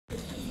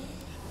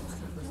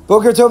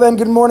Boker Tov and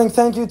good morning.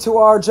 Thank you to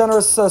our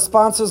generous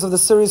sponsors of the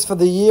series for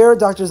the year,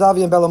 Dr.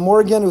 Zavi and Bella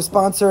Morgan, who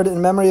sponsored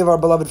in memory of our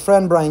beloved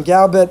friend Brian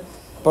Galbet,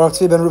 Baruch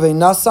Tzvi ben Ruven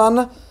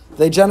Nassan.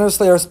 They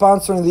generously are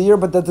sponsoring the year,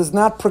 but that does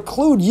not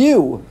preclude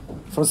you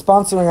from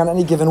sponsoring on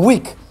any given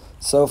week.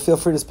 So feel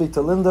free to speak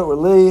to Linda or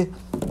Lee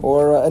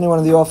or anyone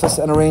in the office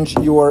and arrange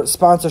your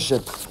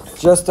sponsorship.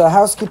 Just a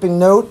housekeeping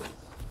note,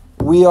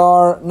 we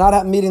are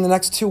not meeting the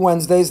next 2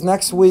 Wednesdays.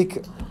 Next week,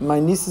 my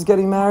niece is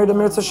getting married,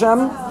 Amir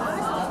Hashem.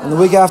 And the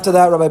week after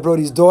that, Rabbi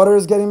Brody's daughter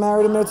is getting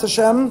married, Amir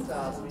Hashem.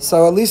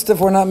 So at least if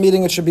we're not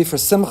meeting, it should be for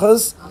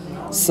Simchas.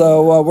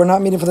 So we're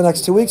not meeting for the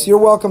next 2 weeks. You're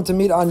welcome to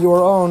meet on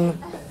your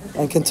own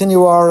and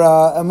continue our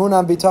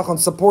Emunah B'tachon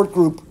support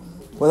group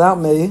without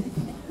me.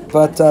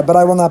 But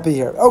I will not be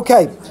here.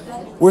 Okay,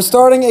 we're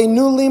starting a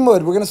new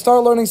limud. We're going to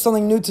start learning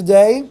something new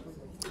today.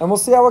 And we'll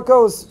see how it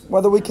goes,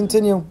 whether we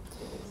continue.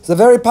 It's a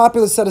very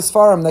popular set of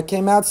Sfarim that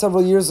came out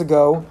several years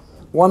ago,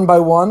 one by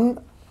one.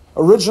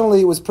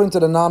 Originally, it was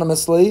printed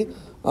anonymously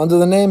under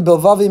the name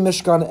Bilvavi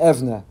Mishkan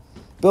Evne.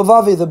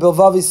 Bilvavi, the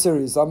Bilvavi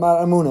series,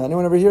 Amar Emunah.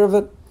 Anyone ever hear of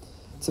it?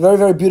 It's a very,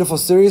 very beautiful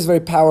series, very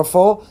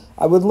powerful.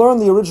 I would learn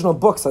the original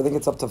books. I think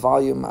it's up to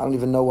volume, I don't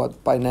even know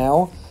what, by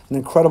now. An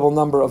incredible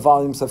number of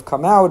volumes have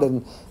come out,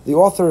 and the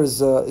author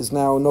is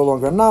now no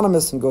longer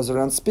anonymous and goes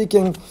around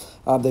speaking.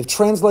 They've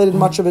translated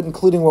much of it,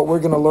 including what we're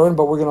going to learn,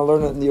 but we're going to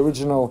learn it in the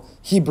original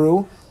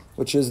Hebrew,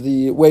 which is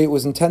the way it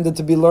was intended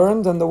to be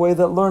learned and the way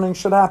that learning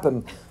should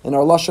happen in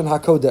our Lashon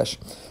HaKodesh.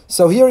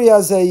 So here he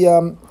has a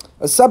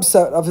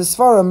subset of his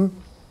Sfarim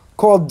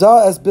called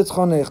Da Es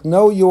Bitchonech,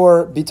 Know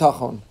Your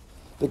Bitachon.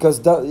 Because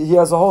he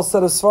has a whole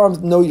set of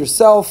Sfarim, Know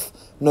Yourself,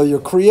 Know Your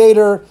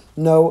Creator,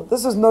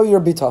 this is Know Your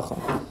Bitachon.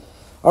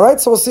 All right,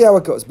 so we'll see how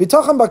it goes.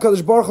 Bitachon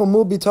b'Kadosh Baruch Hu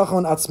mu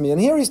bitachon atzmi. And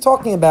here he's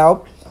talking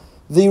about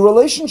the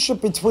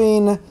relationship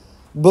between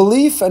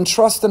belief and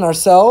trust in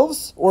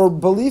ourselves or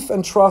belief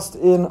and trust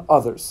in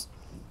others.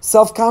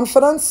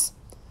 Self-confidence,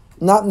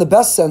 not in the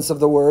best sense of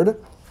the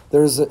word.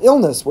 There's an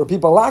illness where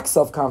people lack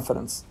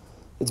self-confidence.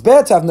 It's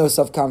bad to have no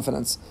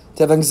self-confidence,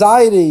 to have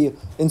anxiety,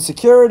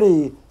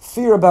 insecurity,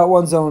 fear about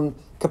one's own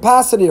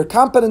capacity or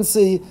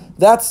competency.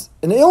 That's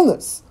an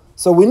illness.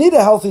 So we need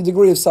a healthy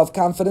degree of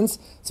self-confidence.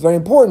 It's very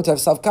important to have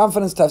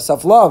self-confidence, to have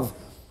self-love.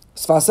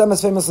 Sfas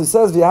Emes famously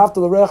says, V'ahavta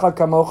l'recha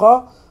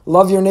kamocha,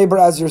 love your neighbor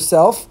as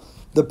yourself.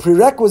 The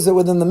prerequisite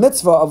within the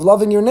mitzvah of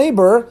loving your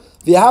neighbor,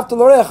 V'ahavta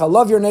l'recha,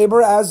 love your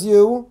neighbor as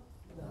you.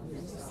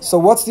 So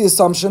what's the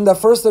assumption? That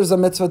first there's a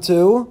mitzvah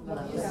to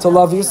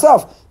love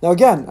yourself. Now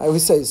again, I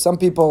always say, some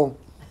people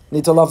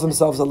need to love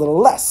themselves a little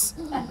less.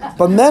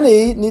 But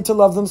many need to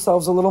love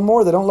themselves a little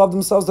more. They don't love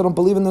themselves, they don't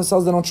believe in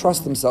themselves, they don't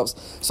trust themselves.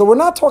 So we're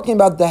not talking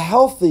about the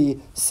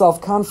healthy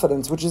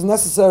self-confidence, which is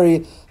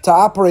necessary to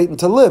operate and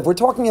to live. We're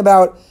talking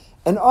about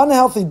an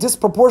unhealthy,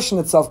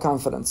 disproportionate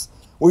self-confidence,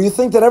 where you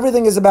think that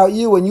everything is about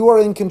you and you are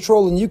in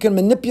control and you can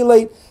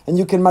manipulate and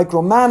you can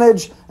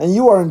micromanage and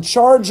you are in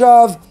charge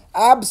of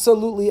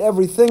absolutely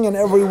everything and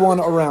everyone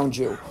around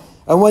you.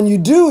 And when you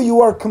do, you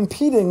are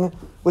competing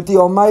with the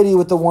Almighty,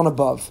 with the one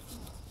above.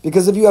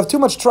 Because if you have too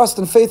much trust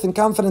and faith and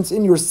confidence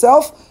in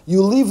yourself,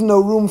 you leave no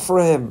room for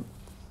Him.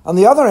 On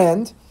the other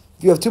hand,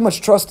 if you have too much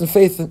trust and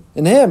faith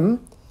in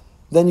Him,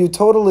 then you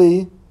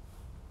totally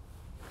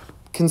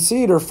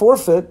concede or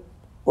forfeit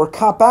or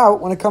cop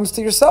out when it comes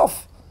to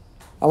yourself.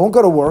 I won't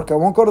go to work, I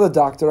won't go to the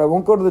doctor, I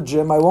won't go to the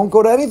gym, I won't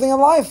go to anything in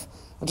life.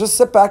 I'll just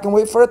sit back and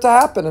wait for it to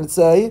happen and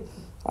say,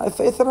 I have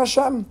faith in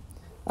Hashem.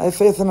 I have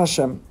faith in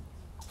Hashem.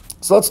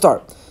 So let's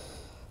start.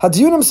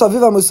 Hadiyunim saviv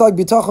hamusag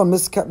bitachon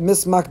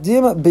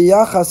mismakdim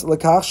biyachas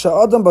lekach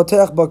she'adam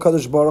botech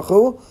b'Kadosh Baruch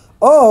Hu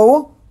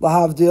o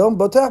lahavdil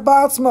botech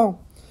ba'atzmo.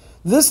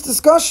 This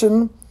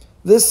discussion,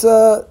 this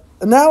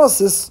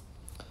analysis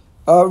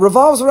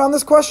revolves around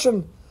this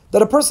question,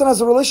 that a person has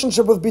a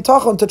relationship with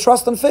bitachon, to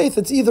trust and faith.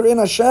 It's either in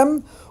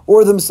Hashem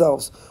or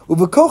themselves, or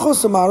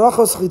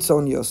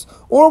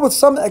with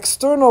some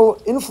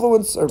external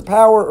influence or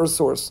power or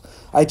source.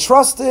 I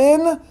trust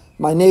in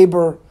my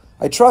neighbor,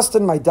 I trust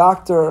in my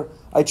doctor,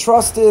 I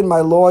trust in my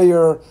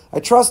lawyer,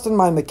 I trust in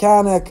my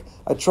mechanic,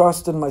 I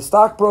trust in my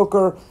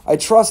stockbroker, I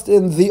trust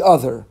in the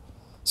other.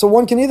 So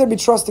one can either be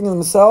trusting in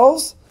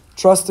themselves,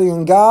 trusting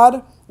in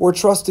God, or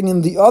trusting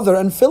in the other,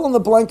 and fill in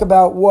the blank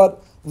about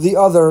what the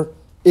other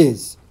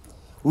is.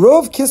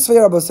 Most of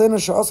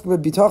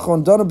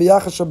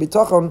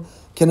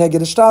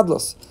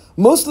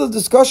the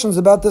discussions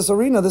about this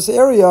arena, this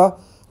area,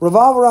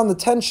 revolve around the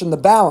tension, the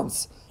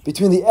balance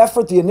between the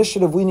effort, the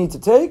initiative we need to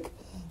take,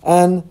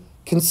 and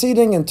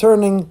conceding and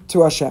turning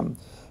to Hashem.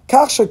 To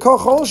the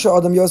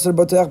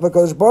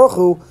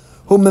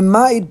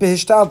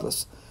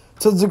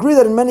degree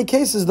that in many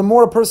cases, the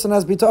more a person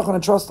has bitachon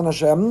and trust in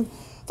Hashem,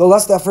 the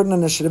less effort and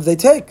initiative they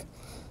take.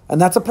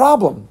 And that's a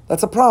problem.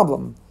 That's a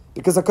problem.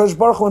 Because HaKadosh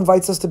Baruch Hu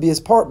invites us to be His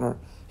partner.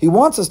 He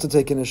wants us to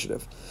take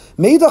initiative.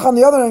 Meidach, on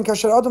the other hand,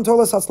 kasher adam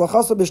tolas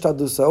hatzlachaso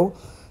b'shtadluso,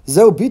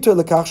 zeu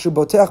bitoy lekach shu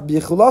botech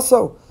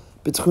b'yichulaso,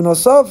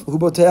 b'tchunosav hu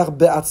botech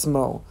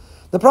be'atzmo.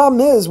 The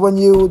problem is when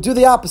you do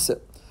the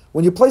opposite.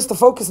 When you place the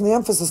focus and the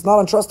emphasis not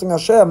on trusting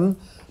Hashem,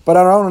 but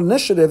on our own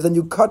initiative, then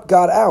you cut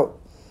God out.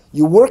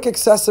 You work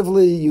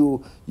excessively,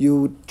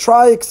 you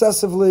try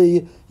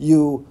excessively,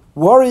 you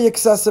worry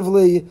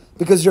excessively,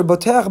 because you're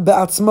boteach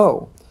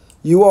be'atzmo.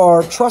 You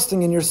are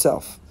trusting in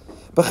yourself.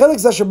 בחלק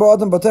זה שבו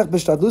אדם בוטח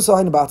בהשתדלותו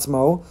הן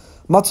בעצמו,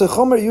 מצוי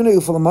חומר עיוני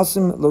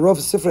ופלמסים לרוב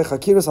ספרי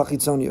חקירס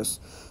החיצוניוס.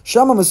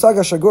 שם המושג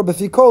השגור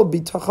בפי כל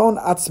ביטחון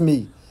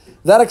עצמי.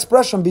 That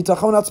expression,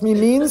 ביטחון עצמי,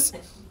 means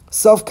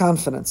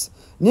self-confidence.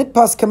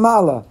 נתפס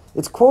כמעלה.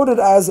 It's quoted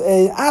as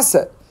an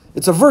asset.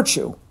 It's a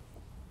virtue.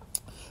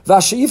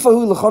 והשאיפה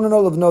הוא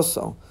לכוננו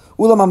לבנוסו.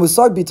 אולם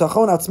המושג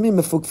ביטחון עצמי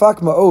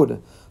מפוקפק מאוד.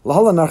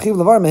 להלן נרחיב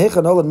לבר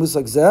מהיכן נולד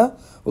מושג זה,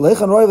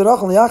 ולהיכן רואה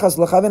ורחל ליחס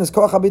לכוון את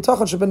כוח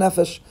הביטחון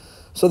שבנפש.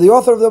 So the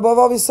author of the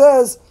Bavavi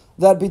says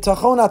that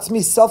bitachon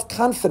atzmi,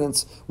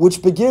 self-confidence,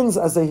 which begins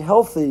as a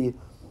healthy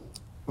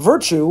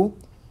virtue,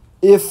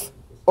 if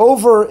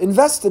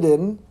over-invested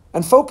in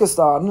and focused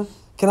on,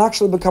 can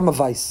actually become a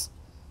vice.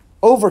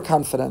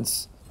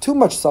 Overconfidence, too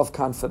much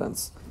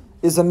self-confidence,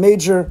 is a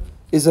major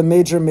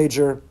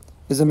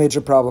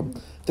problem.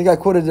 I think I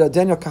quoted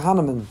Daniel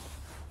Kahneman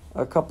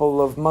a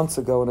couple of months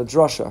ago in a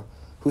drasha,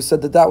 who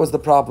said that was the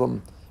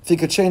problem. If he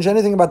could change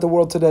anything about the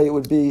world today, it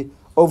would be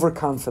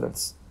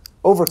overconfidence.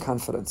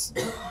 Overconfidence.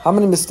 How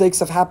many mistakes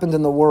have happened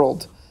in the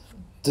world?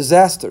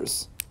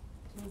 Disasters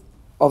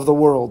of the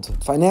world.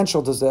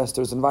 Financial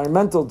disasters,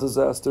 environmental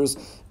disasters,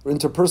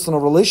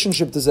 interpersonal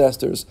relationship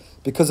disasters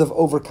because of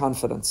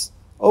overconfidence.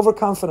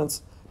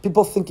 Overconfidence.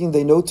 People thinking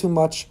they know too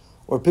much,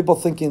 or people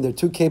thinking they're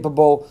too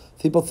capable,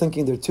 people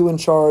thinking they're too in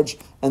charge,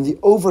 and the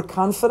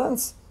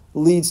overconfidence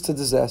leads to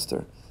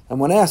disaster. And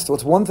when asked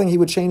what's one thing he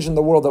would change in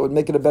the world that would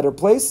make it a better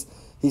place,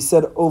 he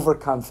said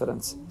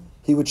overconfidence.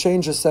 He would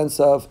change a sense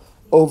of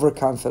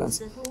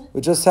overconfidence.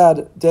 We just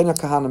had Daniel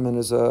Kahneman,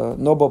 is a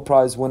Nobel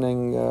Prize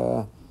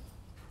winning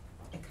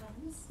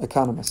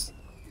economist.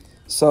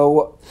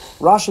 So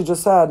Rashi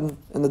just had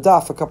in the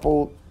daf a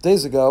couple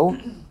days ago,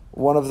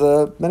 one of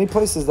the many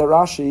places that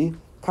Rashi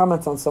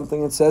comments on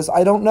something and says,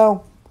 I don't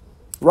know.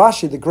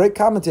 Rashi, the great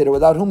commentator,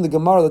 without whom the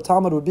Gemara, the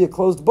Talmud would be a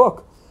closed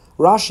book,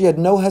 Rashi had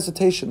no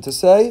hesitation to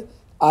say,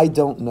 I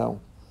don't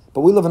know.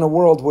 But we live in a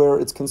world where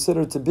it's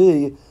considered to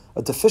be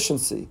a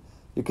deficiency.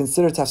 You're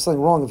considered to have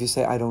something wrong if you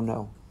say, I don't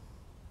know.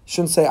 You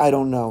shouldn't say, I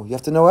don't know. You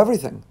have to know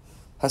everything.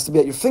 It has to be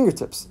at your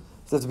fingertips.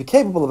 You have to be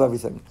capable of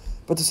everything.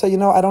 But to say,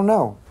 I don't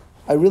know.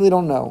 I really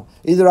don't know.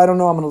 Either I don't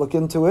know, I'm going to look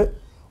into it,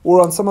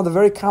 or on some of the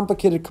very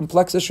complicated,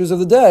 complex issues of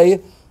the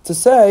day, to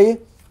say,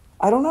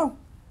 I don't know.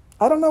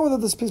 I don't know whether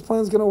this peace plan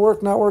is going to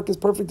work, not work, is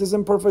perfect, is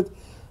imperfect.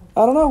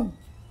 I don't know.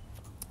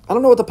 I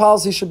don't know what the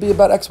policy should be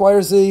about X, Y,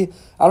 or Z.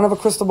 I don't have a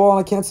crystal ball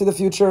and I can't see the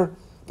future.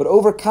 But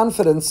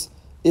overconfidence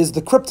is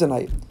the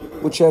kryptonite,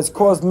 which has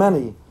caused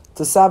many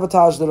to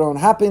sabotage their own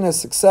happiness,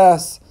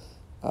 success,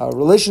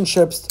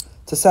 relationships,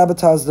 to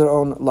sabotage their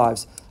own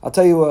lives. I'll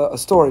tell you a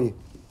story.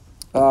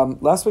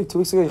 Last week, 2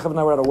 weeks ago, Yechav and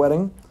I were at a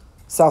wedding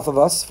south of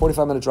us,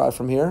 45-minute drive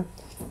from here.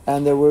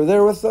 And they were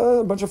there with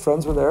a bunch of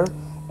friends were there.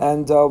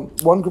 And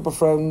one group of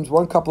friends,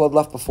 one couple had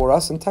left before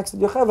us and texted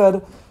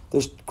Yocheved,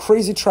 there's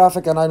crazy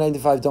traffic on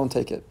I-95, don't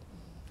take it.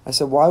 I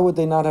said, why would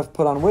they not have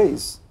put on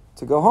Waze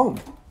to go home?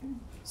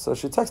 So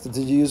she texted,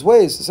 did you use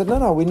Waze? I said,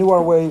 no, we knew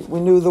our way,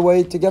 we knew the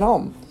way to get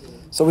home.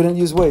 So we didn't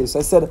use Waze.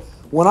 I said,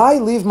 when I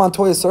leave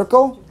Montoya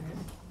Circle,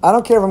 I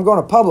don't care if I'm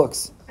going to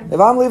Publix. If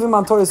I'm leaving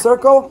Montoya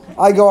Circle,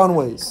 I go on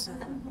Waze.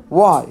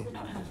 Why?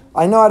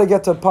 I know how to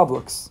get to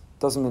Publix.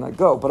 Doesn't mean I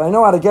go, but I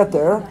know how to get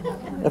there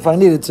if I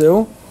needed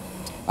to.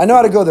 I know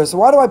how to go there. So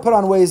why do I put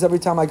on Waze every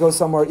time I go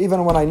somewhere,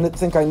 even when I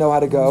think I know how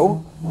to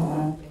go?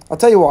 I'll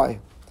tell you why.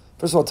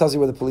 First of all, it tells you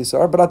where the police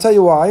are, but I'll tell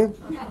you why.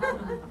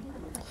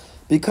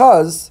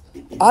 Because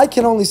I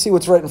can only see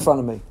what's right in front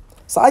of me.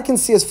 So I can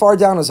see as far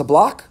down as a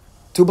block,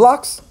 2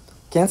 blocks.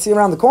 Can't see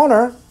around the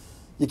corner.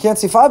 You can't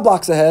see 5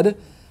 blocks ahead,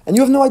 and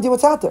you have no idea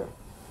what's out there.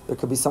 There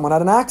could be someone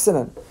had an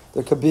accident.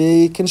 There could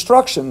be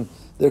construction.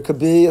 There could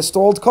be a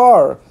stalled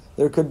car.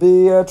 There could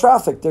be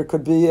traffic. There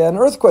could be an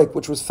earthquake,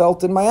 which was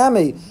felt in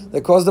Miami,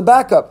 that caused a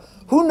backup.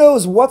 Who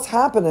knows what's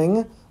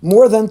happening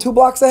more than 2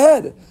 blocks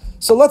ahead?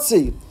 So let's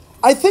see.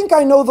 I think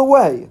I know the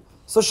way.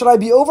 So should I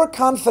be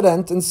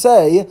overconfident and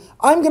say,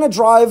 I'm going to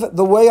drive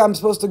the way I'm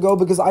supposed to go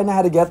because I know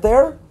how to get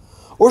there?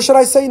 Or should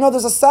I say,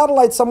 there's a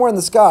satellite somewhere in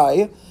the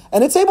sky,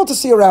 and it's able to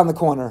see around the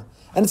corner.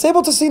 And it's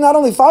able to see not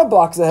only 5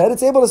 blocks ahead,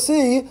 it's able to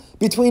see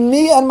between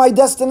me and my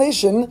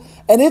destination,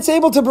 and it's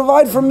able to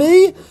provide for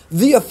me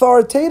the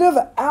authoritative,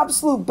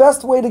 absolute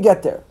best way to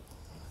get there.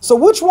 So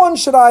which one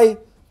should I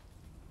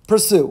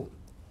pursue?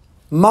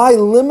 My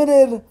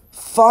limited,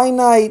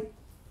 finite,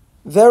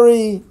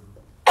 very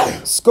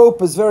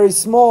scope is very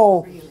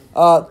small.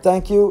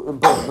 Thank you.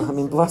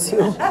 Bless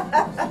you.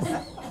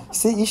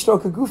 See, Ishto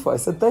Kagufa, I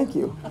said thank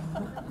you.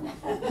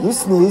 You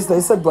sneezed, they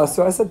said bless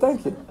you, I said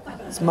thank you.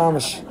 It's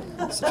mamish.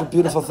 Such a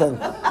beautiful thing.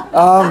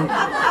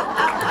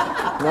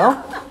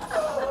 No?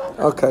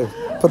 Okay.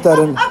 Put that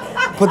in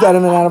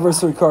an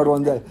anniversary card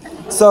one day.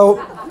 So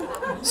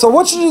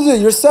what should you do?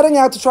 You're setting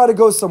out to try to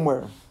go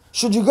somewhere.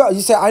 Should you go?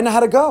 You say, I know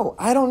how to go.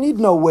 I don't need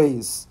no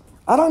Waze.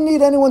 I don't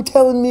need anyone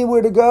telling me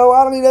where to go.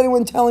 I don't need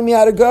anyone telling me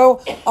how to go.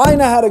 I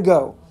know how to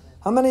go.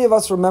 How many of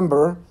us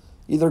remember,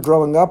 either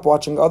growing up,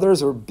 watching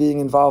others, or being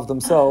involved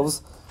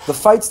themselves, the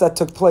fights that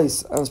took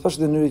place,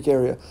 especially in the New York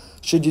area?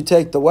 Should you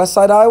take the West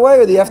Side Highway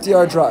or the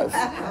FDR Drive?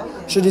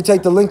 Should you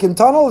take the Lincoln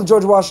Tunnel or the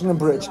George Washington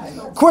Bridge?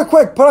 Quick,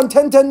 put on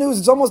 10:10 News.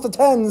 It's almost the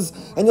 10s,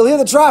 and you'll hear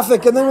the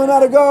traffic, and then we know how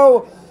to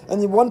go.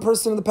 And one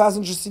person in the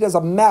passenger seat has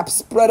a map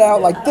spread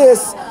out like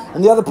this,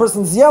 and the other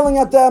person's yelling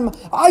at them,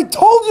 I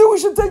told you we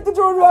should take the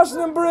George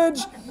Washington Bridge,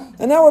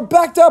 and now we're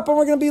backed up, and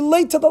we're going to be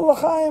late to the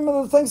L'chaim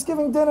and the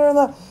Thanksgiving dinner,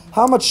 and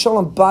how much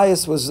Shalom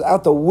bias was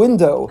out the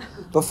window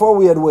before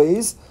we had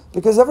Waze,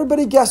 because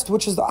everybody guessed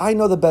which is I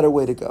know the better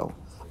way to go.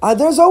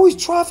 There's always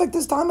traffic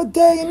this time of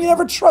day, and you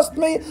never trust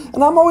me,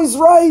 and I'm always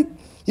right.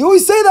 You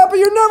always say that, but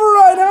you're never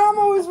right, and I'm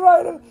always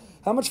right.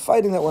 How much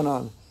fighting that went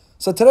on.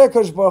 So today,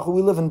 Kodesh Baruch Hu,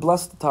 we live in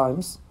blessed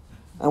times,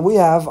 and we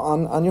have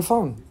on your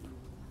phone,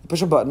 you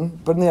push a button,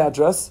 put in the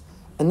address,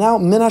 and now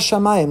Min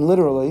HaShamayim,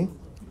 literally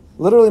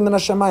Min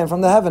HaShamayim, from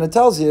the heaven, it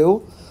tells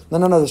you, no,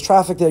 there's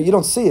traffic there. You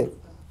don't see it,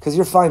 because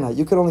you're finite.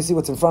 You can only see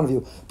what's in front of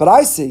you. But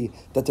I see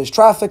that there's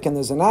traffic, and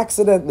there's an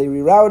accident, they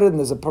rerouted, and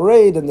there's a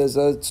parade, and there's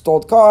a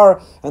stalled car,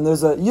 and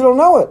you don't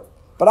know it.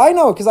 But I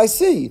know it, because I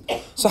see.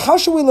 So how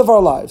should we live our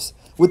lives?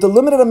 With the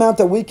limited amount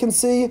that we can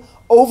see,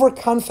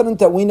 overconfident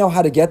that we know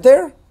how to get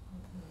there?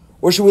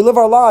 Or should we live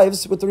our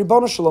lives with the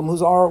Ribono Shalom,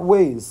 who's our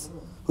ways,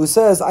 who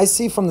says, I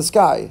see from the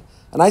sky,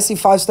 and I see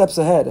 5 steps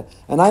ahead,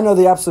 and I know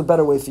the absolute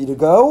better way for you to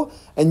go,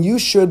 and you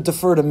should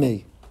defer to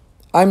me.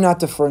 I'm not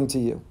deferring to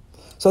you.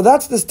 So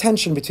that's this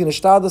tension between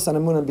Ishtadlus and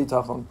Emunah and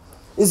Bitachon.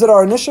 Is it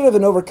our initiative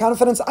and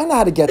overconfidence? I know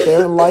how to get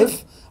there in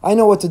life. I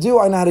know what to do.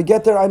 I know how to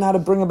get there. I know how to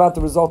bring about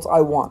the results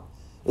I want.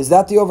 Is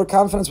that the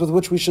overconfidence with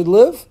which we should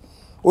live?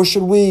 Or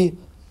should we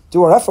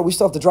do our effort? We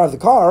still have to drive the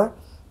car,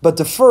 but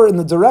defer in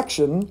the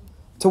direction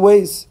to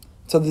ways,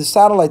 to the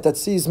satellite that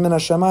sees Min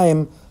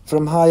HaShamayim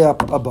from high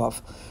up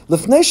above.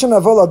 Lifnei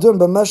shenavol adun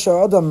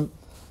b'mesha adam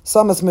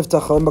samas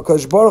miftachon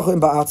b'kodesh baruch hu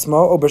im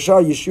ba'atzmo o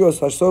b'shar yeshus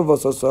hasov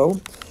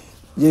v'soso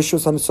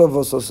yeshus hasov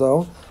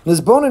v'soso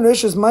nizbonin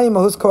rishus mayim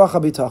ahus koach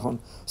habitachon.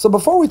 So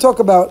before we talk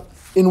about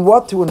in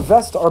what to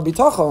invest our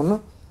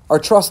bitachon, our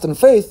trust and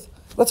faith,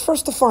 let's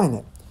first define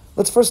it.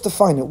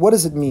 What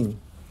does it mean?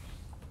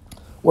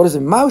 What is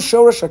it? Ma'u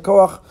shoresh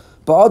hakoach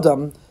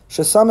ba'adam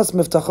shesamas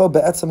miftacho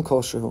be'etzem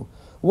kol shehu.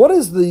 What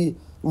is the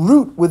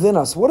root within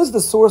us? What is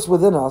the source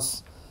within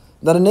us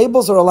that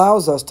enables or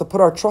allows us to put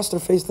our trust or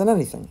faith in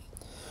anything?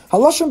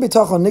 Understand,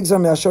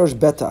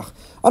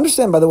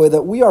 by the way,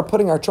 that we are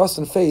putting our trust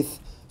and faith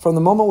from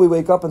the moment we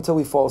wake up until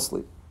we fall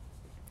asleep.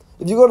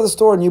 If you go to the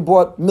store and you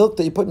bought milk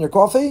that you put in your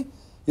coffee,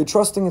 you're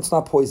trusting it's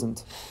not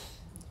poisoned.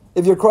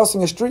 If you're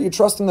crossing a street, you're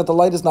trusting that the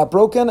light is not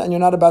broken and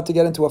you're not about to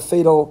get into a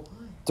fatal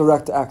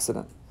direct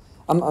accident.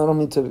 I don't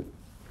mean to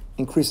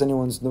increase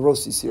anyone's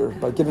neuroses here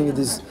by giving you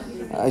these.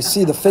 I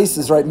see the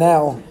faces right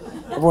now.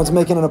 Everyone's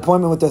making an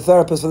appointment with their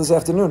therapist for this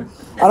afternoon.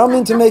 I don't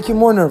mean to make you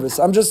more nervous.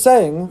 I'm just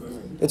saying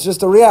it's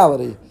just a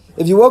reality.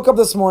 If you woke up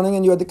this morning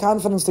and you had the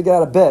confidence to get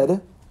out of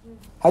bed,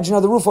 how'd you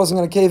know the roof wasn't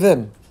going to cave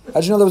in?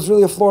 How'd you know there was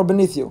really a floor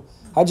beneath you?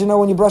 How'd you know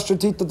when you brushed your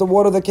teeth that the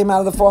water that came out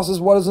of the faucets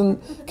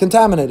wasn't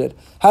contaminated?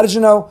 How did you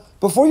know?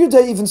 Before your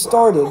day even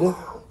started,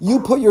 you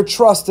put your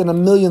trust in a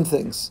million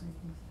things.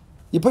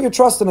 You put your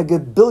trust in a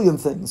good billion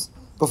things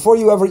before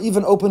you ever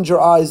even opened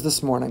your eyes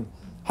this morning.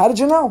 How did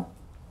you know?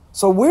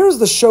 So where's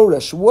the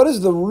shoresh? What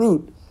is the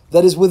root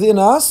that is within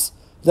us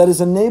that is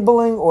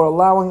enabling or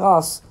allowing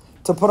us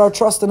to put our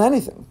trust in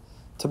anything?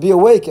 To be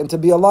awake and to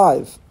be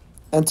alive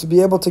and to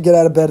be able to get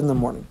out of bed in the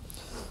morning.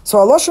 So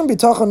Alashon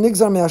bitachon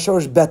nigzar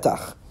me'ashorish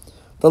betach.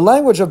 The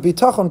language of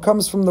bitachon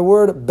comes from the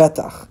word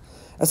betach.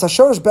 As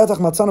Hashorish betach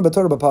matzana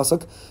b'Torah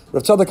b'pasuk,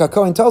 Rav Tzadok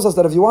HaKohen tells us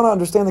that if you want to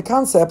understand the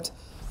concept,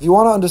 if you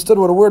want to understand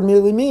what a word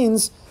merely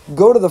means,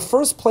 go to the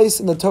first place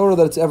in the Torah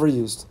that it's ever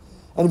used.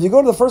 And if you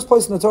go to the first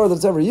place in the Torah that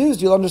it's ever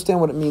used, you'll understand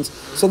what it means.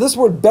 So this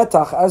word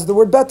betach, as the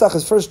word betach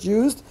is first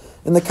used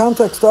in the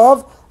context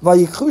of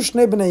Vayikchu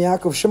shnei bnei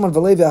Yaakov Shimon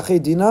v'Levi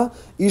achei Dina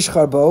ish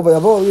charbo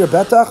v'yavo ir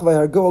betach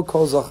v'yargo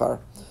kol zachar.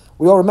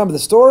 We all remember the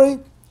story,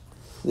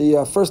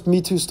 the first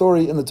Me Too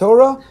story in the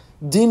Torah.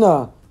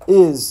 Dina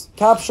is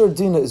captured,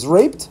 Dina is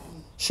raped.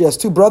 She has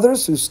 2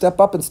 brothers who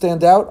step up and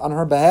stand out on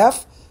her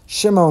behalf,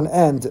 Shimon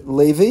and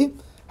Levi.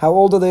 How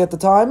old are they at the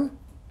time?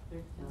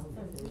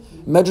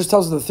 Medrash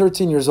tells us they're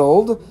 13 years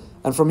old,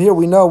 and from here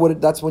we know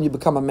that's when you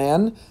become a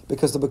man,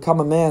 because to become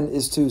a man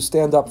is to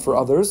stand up for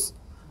others.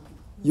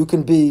 You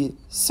can be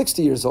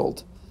 60 years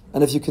old,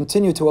 and if you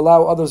continue to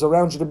allow others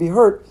around you to be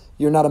hurt,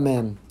 you're not a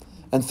man.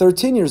 And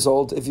 13 years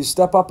old, if you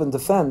step up and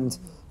defend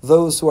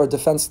those who are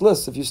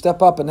defenseless, if you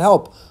step up and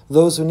help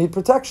those who need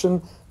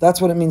protection, that's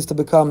what it means to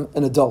become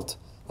an adult.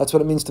 That's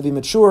what it means to be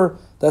mature.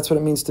 That's what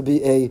it means to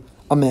be a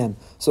man.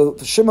 So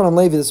Shimon and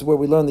Levi, this is where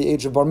we learn the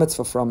age of bar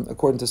mitzvah from,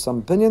 according to some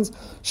opinions.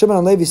 Shimon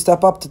and Levi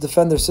step up to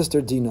defend their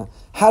sister Dina.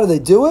 How do they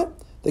do it?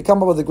 They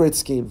come up with a great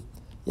scheme.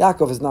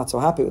 Yaakov is not so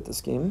happy with the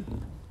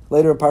scheme.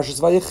 Later in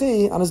Parshas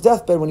Vayechi, on his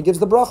deathbed, when he gives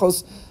the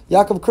brachos,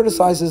 Yaakov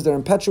criticizes their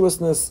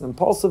impetuousness,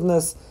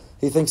 impulsiveness.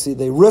 He thinks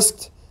they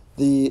risked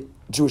the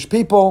Jewish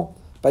people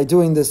by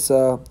doing this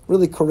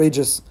really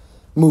courageous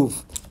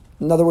move.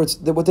 In other words,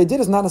 what they did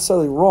is not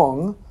necessarily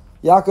wrong.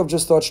 Yaakov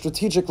just thought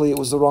strategically it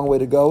was the wrong way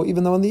to go,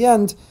 even though in the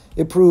end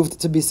it proved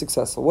to be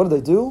successful. What did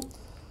they do?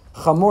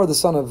 Hamor, the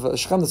son of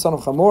Shechem, the son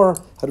of Hamor,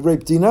 had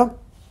raped Dinah,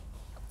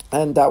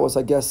 and that was,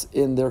 I guess,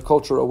 in their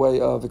culture a way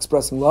of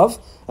expressing love,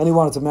 and he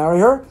wanted to marry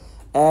her.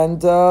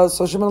 And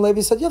so Shimon and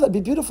Levi said, yeah, that'd be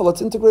beautiful.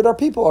 Let's integrate our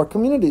people, our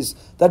communities.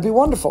 That'd be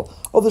wonderful.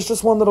 Oh, there's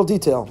just one little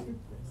detail.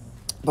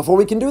 Before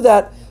we can do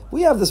that,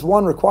 we have this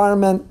one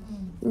requirement.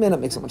 It may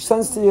not make so much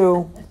sense to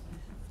you.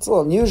 It's a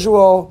little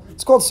unusual.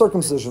 It's called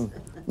circumcision.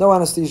 No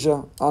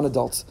anesthesia on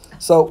adults.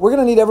 So we're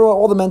going to need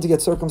all the men to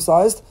get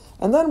circumcised,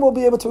 and then we'll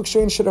be able to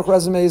exchange shidduch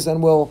resumes,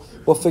 and we'll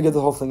figure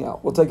the whole thing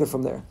out. We'll take it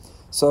from there.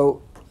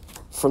 So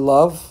for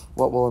love,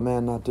 what will a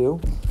man not do?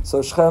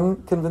 So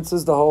Shechem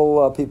convinces the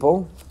whole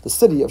people, the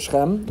city of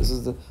Shechem, this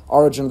is the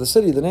origin of the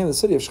city, the name of the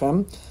city of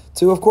Shechem,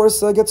 to, of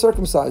course, get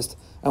circumcised.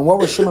 And what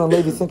was Shimon and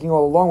Levi thinking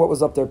all along, what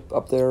was up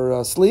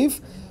their sleeve,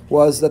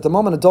 was that the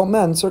moment adult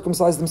men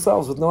circumcise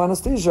themselves with no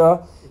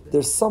anesthesia,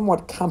 they're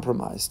somewhat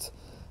compromised.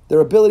 Their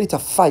ability to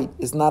fight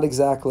is not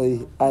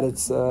exactly at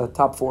its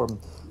top form.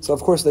 So,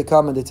 of course, they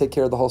come and they take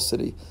care of the whole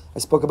city. I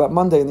spoke about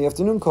Monday in the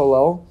afternoon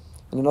kollel,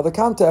 in another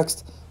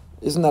context.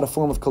 Isn't that a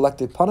form of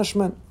collective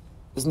punishment?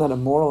 Isn't that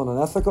immoral and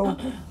unethical?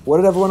 What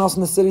did everyone else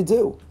in the city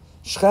do?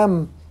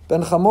 Shechem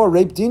ben Hamor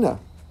raped Dinah,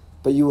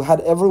 but you had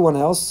everyone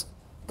else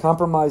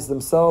compromise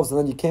themselves, and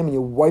then you came and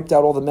you wiped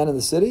out all the men in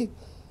the city?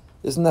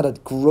 Isn't that a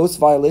gross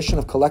violation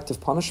of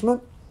collective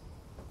punishment?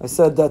 I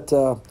said that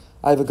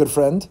I have a good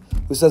friend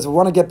who says, if we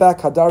want to get back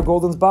Hadar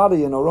Golden's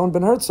body and Oron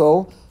ben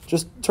Herzl,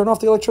 just turn off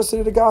the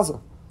electricity to Gaza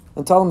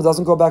and tell them it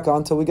doesn't go back on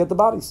until we get the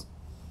bodies.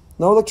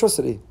 No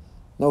electricity,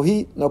 no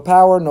heat, no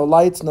power, no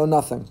lights, no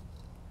nothing.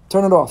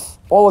 Turn it off.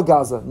 All of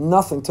Gaza,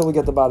 nothing till we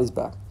get the bodies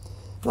back.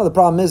 Now the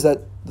problem is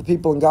that the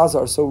people in Gaza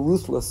are so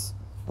ruthless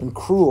and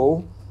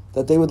cruel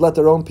that they would let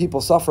their own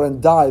people suffer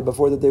and die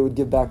before that they would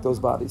give back those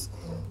bodies.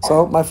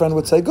 So my friend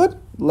would say, good,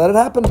 let it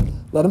happen.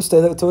 Let them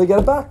stay there until we get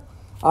it back.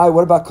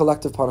 What about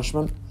collective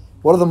punishment?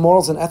 What are the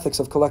morals and ethics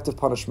of collective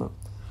punishment?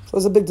 So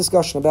there's a big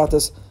discussion about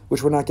this,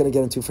 which we're not going to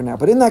get into for now.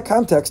 But in that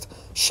context,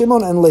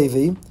 Shimon and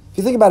Levi, if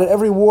you think about it,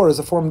 every war is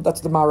a form,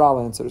 that's the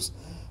Maharal answers.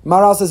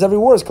 Maharal says every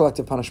war is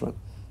collective punishment.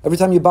 Every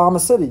time you bomb a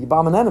city, you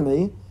bomb an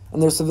enemy,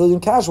 and there's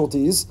civilian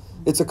casualties,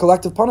 it's a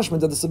collective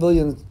punishment of the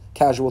civilian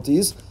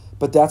casualties,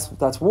 but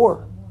that's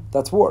war.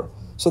 That's war.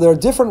 So there are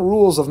different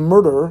rules of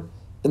murder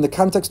in the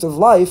context of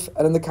life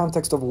and in the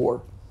context of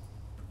war.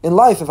 In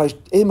life, if I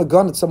aim a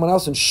gun at someone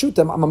else and shoot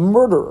them, I'm a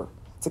murderer.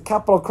 It's a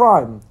capital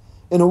crime.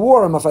 In a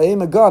war, if I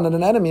aim a gun at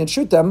an enemy and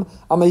shoot them,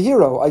 I'm a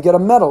hero. I get a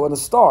medal and a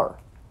star.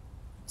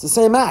 It's the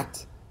same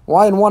act.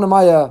 Why in one am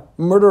I a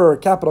murderer, a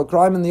capital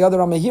crime, and the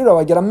other I'm a hero,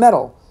 I get a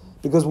medal?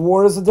 Because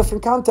war is a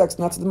different context,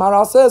 and that's what the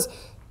Maharal says.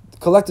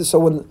 Collective. So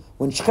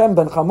when Shechem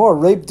ben Hamor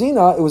raped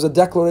Dinah, it was a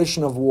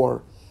declaration of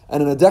war.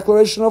 And in a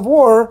declaration of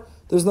war,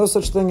 there's no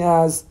such thing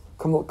as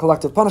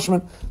collective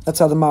punishment. That's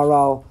how the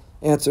Maharal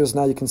answers.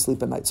 Now you can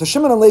sleep at night. So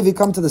Shimon and Levi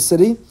come to the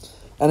city,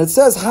 and it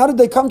says, how did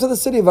they come to the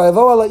city?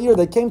 Vayavo al ha'ir.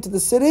 They came to the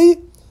city.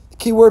 The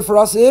key word for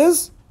us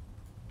is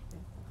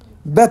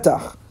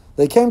betach.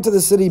 They came to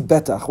the city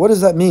betach. What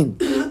does that mean?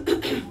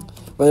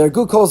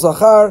 Vayargu kol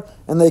zachar,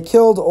 and they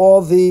killed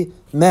all the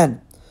men.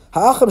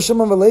 Ha'acham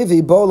Shimon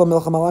v'Levi bo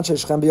lamilcham al anshe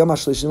Shechem b'yom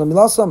ha'shlishi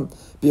l'milasam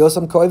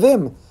b'yosam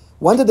koivim.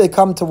 When did they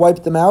come to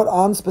wipe them out?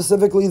 On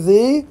specifically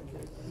the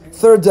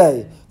third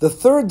day. The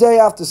third day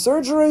after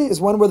surgery is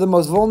when we're the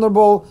most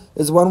vulnerable,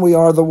 is when we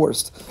are the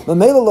worst. So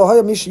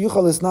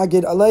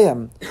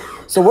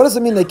what does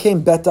it mean they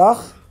came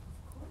betach?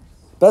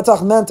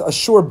 Betach meant a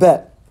sure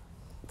bet.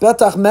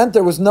 Betach meant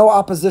there was no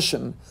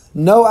opposition,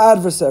 no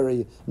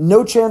adversary,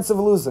 no chance of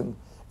losing.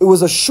 It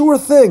was a sure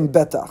thing,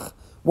 betach.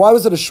 Why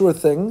was it a sure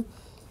thing?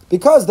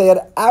 Because they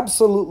had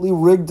absolutely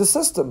rigged the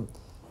system.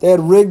 They had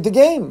rigged the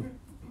game.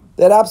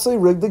 They had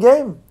absolutely rigged the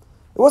game.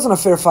 It wasn't a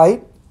fair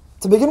fight.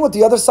 To begin with,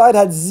 the other side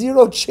had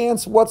zero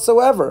chance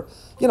whatsoever.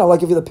 You know,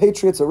 like if you're the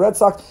Patriots or Red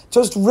Sox,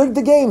 just rig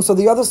the game so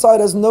the other side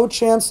has no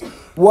chance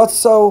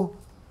whatsoever.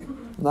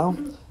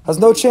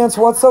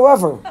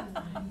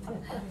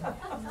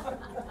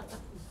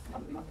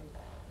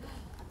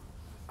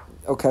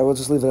 Okay, we'll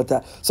just leave it at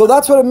that. So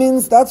that's what it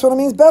means. That's what it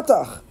means,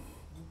 betach.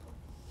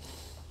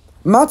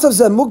 Matzav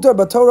ze mugdar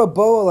b'Torah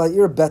bo al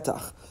ha'ir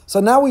betach. So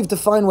now we've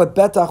defined what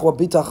betach, what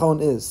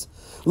bitachon is.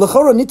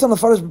 L'chora nitan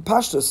lefarish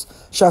b'pashtus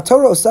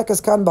she'atorah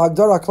osekas kan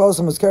b'hagdara klaus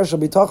ha'muzker shel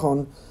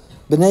bitachon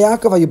b'nei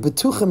Yaakov hayu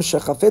betuchim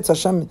shechafetz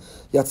Hashem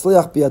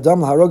yatzliach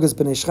b'yadam l'harogas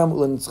b'nei Shechem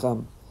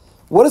u'lenitzcham.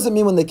 What does it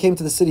mean when they came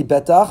to the city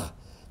betach?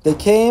 They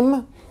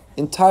came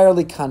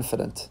entirely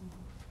confident.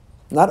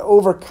 Not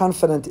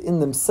overconfident in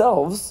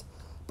themselves,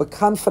 but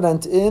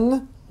confident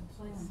in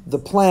the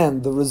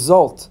plan, the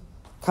result.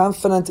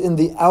 Confident in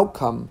the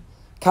outcome.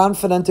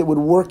 Confident it would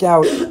work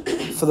out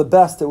for the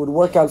best. It would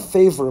work out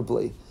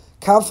favorably.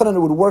 Confident it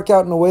would work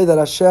out in a way that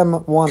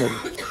Hashem wanted.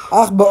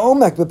 Ach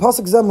ba'omek,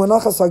 b'pasuk zeh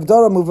munachas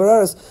hagdara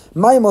muvereres,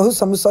 mai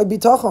mahus hamusag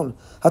bitachon.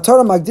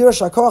 HaTorah magdira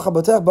shakoach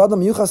habatech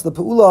ba'adam yuchas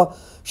lepeula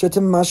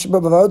שתמשך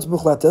בוודאות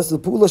מוחלטת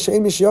לפעולה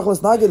שאין מי שיכול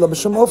להתנגד לה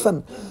בשום אופן,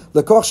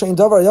 לכוח שאין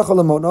דבר יכול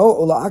למונעו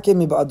או לעקם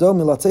מבעדו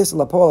מלצאת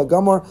לפועל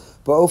הגמור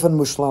באופן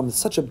מושלם. It's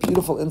such a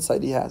beautiful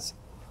insight he has.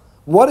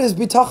 What is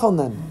bitachon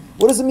then?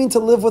 What does it mean to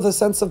live with a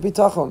sense of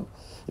bitachon?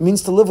 It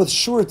means to live with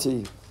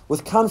surety,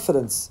 with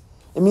confidence.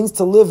 It means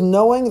to live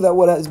knowing that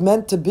what is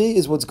meant to be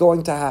is what's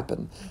going to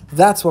happen.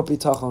 That's what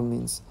bitachon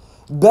means.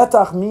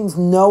 Betach means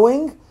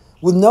knowing,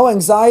 with no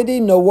anxiety,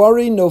 no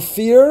worry, no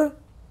fear,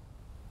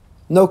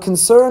 no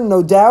concern,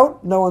 no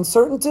doubt, no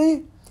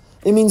uncertainty.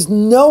 It means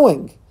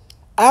knowing,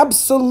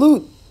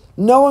 absolute,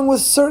 knowing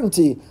with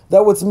certainty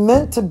that what's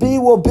meant to be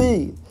will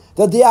be,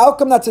 that the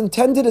outcome that's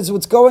intended is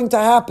what's going to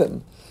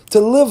happen. To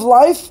live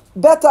life,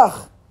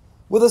 betach,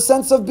 with a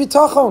sense of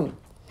bitachon.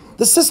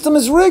 The system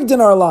is rigged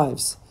in our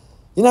lives.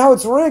 You know how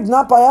it's rigged?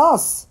 Not by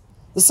us.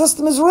 The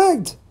system is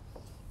rigged.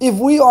 If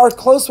we are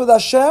close with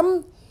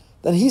Hashem,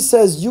 then He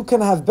says you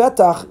can have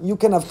betach, you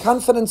can have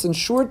confidence and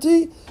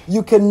surety,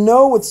 you can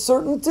know with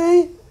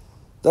certainty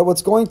that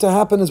what's going to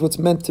happen is what's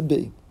meant to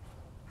be.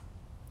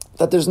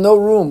 That there's no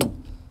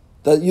room,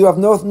 that you have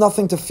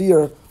nothing to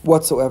fear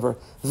whatsoever.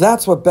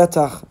 That's what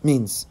betach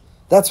means.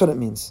 That's what it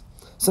means.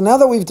 So now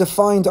that we've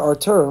defined our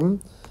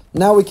term,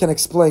 now we can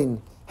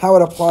explain how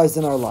it applies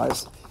in our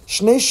lives.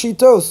 Shnei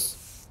shitos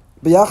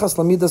b'yachas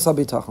lamidas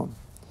habitachon.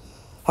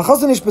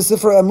 Hachazon ish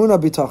b'sifra emuna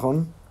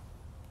bitachon.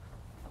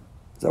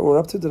 Is that what we're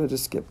up to? Did I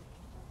just skip?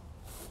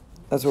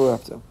 That's what we're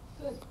up to.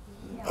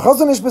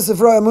 Chazon ish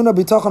b'sifra emuna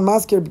bitachon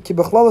maskir ki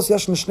b'chlalos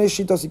yesh shnei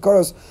shitos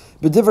ikaros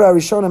b'divrei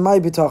harishon emai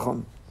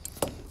bitachon.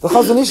 The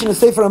Chazon Ish in the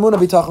Sefer Emuna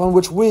Bitachon,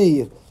 which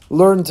we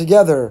learned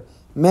together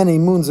many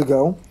moons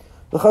ago,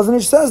 the Chazon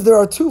Ish says there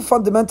are two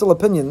fundamental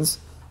opinions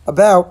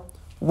about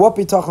what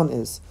bitachon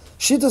is.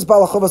 Shitas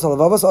balachovas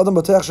alavavas adam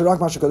boteach shirak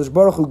mashakadosh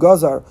baruch hu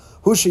gazar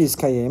hu sheis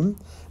kayim,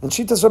 and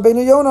shitas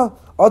Rabbeinu Yonah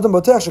adam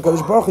boteach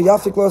shakadosh baruch hu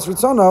yafik lo es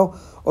ritzono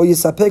or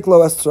yisapek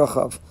lo es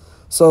tzrachav.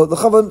 So the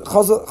Chovas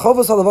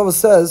Halavavas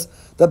says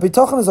that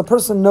bitachon is a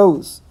person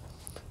knows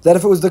that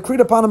if it was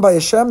decreed upon him by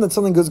Hashem that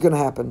something good is going to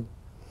happen,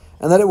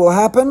 and that it will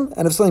happen,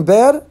 and if something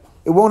bad,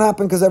 it won't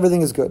happen because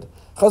everything is good.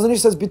 Chazon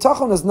Ish says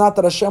bitachon is not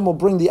that Hashem will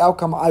bring the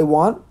outcome I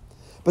want,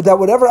 but that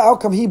whatever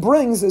outcome He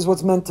brings is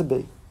what's meant to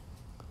be.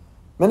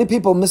 Many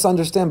people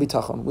misunderstand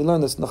bitachon. We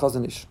learned this in the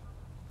Chazon Ish.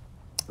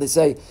 They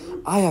say,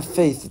 I have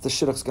faith that the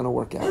shidduch's going to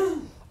work out.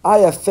 I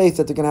have faith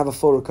that they're going to have a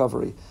full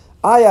recovery.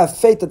 I have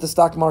faith that the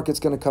stock market's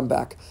going to come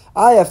back.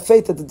 I have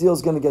faith that the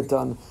deal's going to get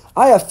done.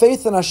 I have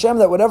faith in Hashem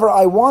that whatever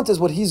I want is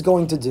what He's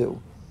going to do.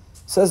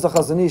 Says the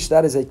Chazon Ish,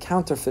 that is a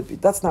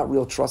counterfeit. That's not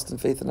real trust and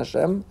faith in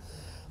Hashem.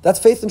 That's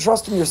faith and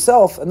trust in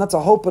yourself, and that's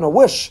a hope and a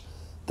wish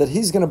that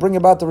He's going to bring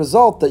about the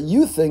result that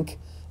you think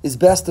is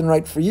best and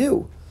right for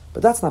you.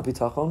 But that's not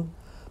bitachon.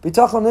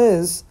 Bitachon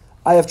is,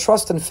 I have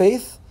trust and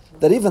faith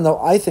that even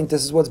though I think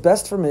this is what's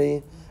best for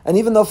me, and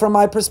even though from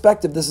my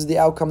perspective this is the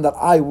outcome that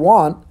I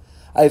want,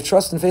 I have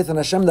trust and faith in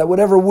Hashem that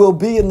whatever will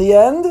be in the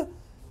end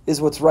is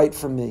what's right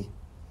for me.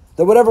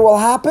 That whatever will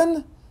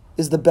happen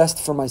is the best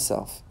for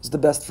myself, is the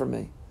best for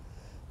me.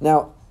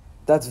 Now,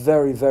 that's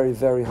very, very,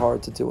 very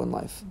hard to do in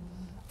life.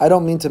 I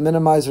don't mean to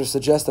minimize or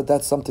suggest that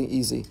that's something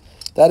easy.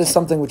 That is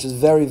something which is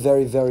very,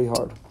 very, very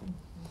hard.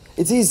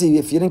 It's easy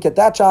if you didn't get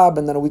that job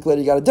and then a week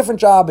later you got a different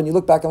job and you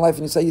look back in life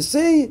and you say, you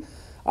see,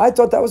 I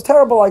thought that was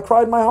terrible. I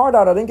cried my heart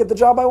out. I didn't get the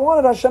job I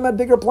wanted. Hashem had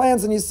bigger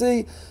plans and you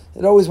see,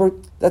 it always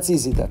worked. That's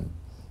easy then.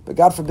 But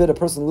God forbid a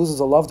person loses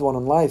a loved one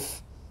in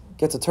life,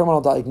 gets a terminal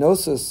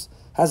diagnosis,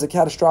 has a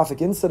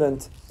catastrophic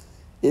incident.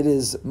 It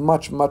is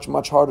much, much,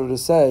 much harder to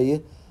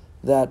say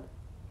that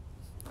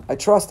I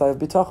trust, I have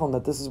bitachon,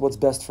 that this is what's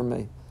best for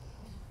me.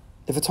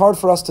 If it's hard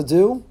for us to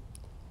do,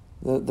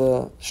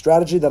 the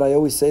strategy that I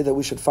always say that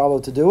we should follow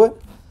to do it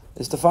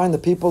is to find the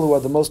people who are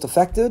the most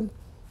affected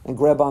and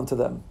grab onto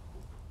them.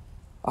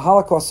 A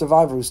Holocaust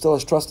survivor who still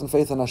has trust and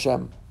faith in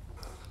Hashem,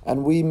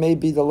 and we may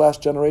be the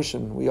last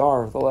generation, we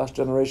are the last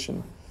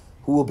generation,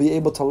 who will be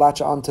able to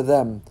latch onto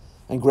them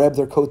and grab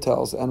their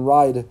coattails and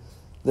ride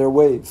their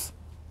wave.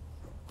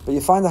 But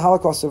you find the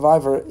Holocaust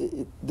survivor,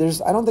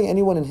 I don't think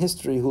anyone in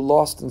history who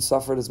lost and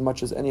suffered as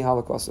much as any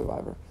Holocaust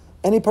survivor.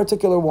 Any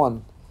particular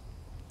one.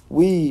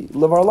 We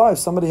live our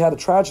lives. Somebody had a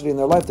tragedy in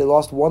their life. They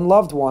lost one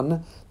loved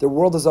one. Their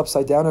world is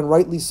upside down, and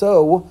rightly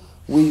so.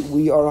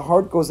 Our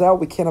heart goes out.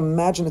 We can't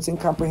imagine. It's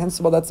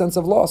incomprehensible, that sense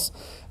of loss.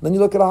 And then you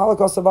look at a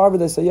Holocaust survivor,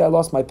 they say, yeah, I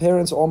lost my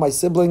parents, all my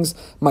siblings,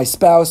 my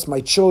spouse, my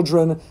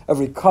children,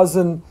 every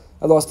cousin.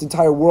 I lost the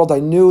entire world I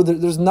knew.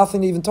 There's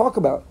nothing to even talk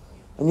about.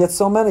 And yet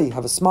so many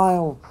have a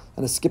smile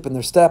and a skip in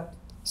their step.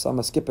 Some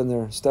a skip in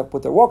their step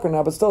with their walker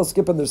now, but still a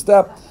skip in their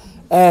step.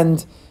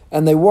 And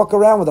they walk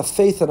around with a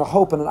faith and a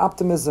hope and an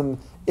optimism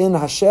in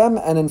Hashem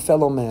and in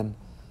fellow man.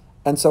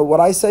 And so what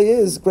I say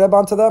is, grab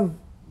onto them.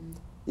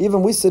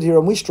 Even we sit here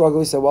and we struggle.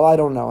 We say, well, I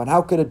don't know. And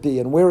how could it be?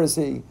 And where is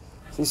he?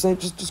 So you say,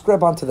 just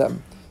grab onto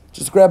them.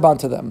 Just grab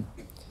onto them.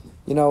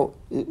 You know,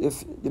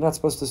 if you're not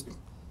supposed to,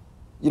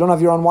 you don't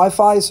have your own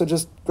Wi-Fi, so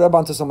just grab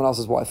onto someone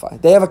else's Wi-Fi.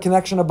 They have a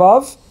connection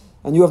above,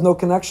 and you have no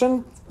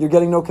connection. You're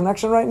getting no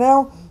connection right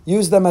now.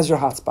 Use them as your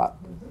hotspot.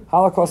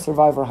 Holocaust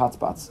survivor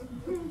hotspots.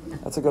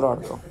 That's a good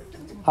article.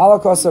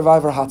 Holocaust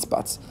survivor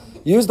hotspots.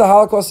 Use the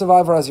Holocaust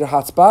survivor as your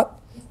hotspot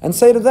and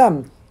say to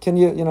them, can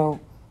you,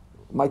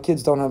 my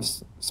kids don't have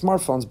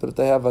smartphones, but if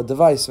they have a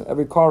device,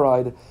 every car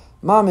ride,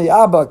 Mommy,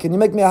 Abba, can you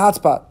make me a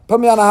hotspot? Put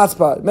me on a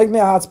hotspot. Make me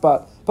a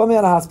hotspot. Put me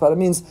on a hotspot. It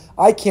means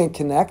I can't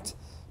connect,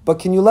 but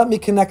can you let me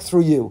connect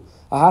through you?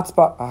 A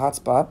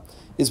hotspot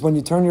is when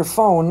you turn your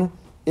phone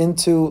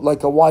into like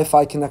a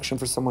Wi-Fi connection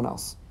for someone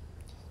else.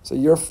 So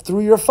you're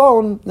through your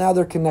phone, now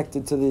they're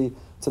connected to the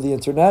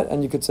internet,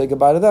 and you could say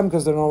goodbye to them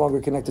because they're no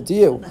longer connected to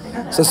you.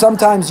 So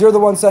sometimes you're the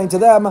one saying to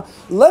them,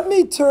 let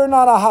me turn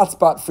on a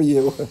hotspot for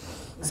you.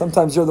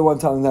 Sometimes you're the one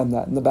telling them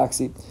that in the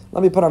backseat.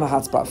 Let me put on a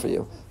hotspot for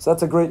you. So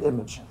that's a great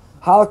image.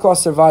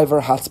 Holocaust survivor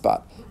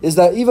hotspot is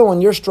that even when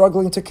you're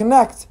struggling to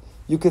connect,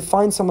 you could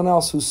find someone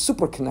else who's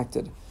super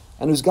connected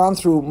and who's gone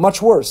through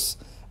much worse,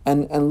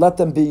 and let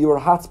them be your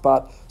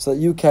hotspot so that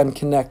you can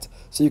connect,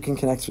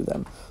 through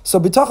them. So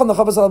bitachon, the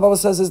Chavos HaLevavos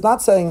says, is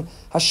not saying,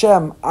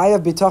 Hashem, I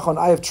have bitachon,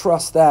 I have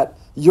trust that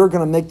you're going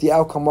to make the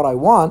outcome what I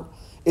want.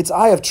 It's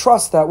I have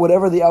trust that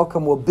whatever the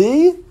outcome will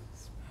be,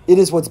 it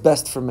is what's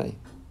best for me.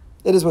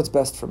 It is what's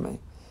best for me.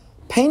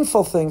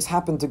 Painful things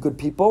happen to good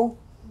people.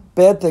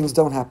 Bad things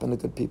don't happen to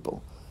good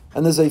people.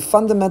 And there's a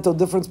fundamental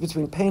difference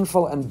between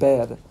painful and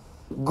bad.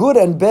 Good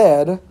and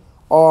bad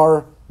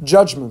are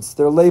judgments.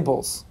 They're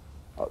labels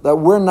that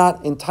we're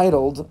not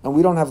entitled and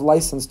we don't have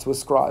license to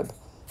ascribe.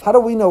 How do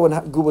we know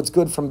what's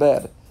good from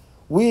bad?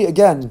 We,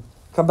 again,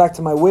 come back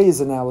to my Waze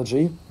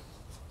analogy.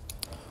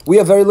 We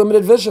have very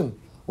limited vision.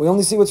 We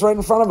only see what's right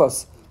in front of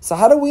us. So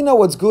how do we know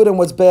what's good and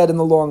what's bad in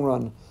the long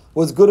run?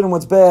 What's good and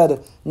what's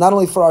bad, not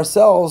only for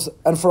ourselves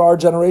and for our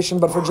generation,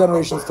 but for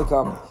generations to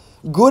come.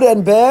 Good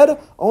and bad,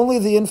 only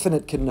the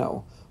infinite can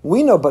know.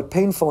 We know but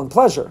painful and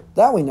pleasure.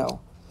 That we know.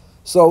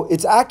 So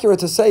it's accurate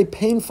to say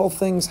painful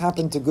things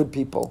happen to good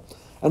people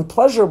and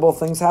pleasurable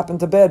things happen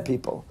to bad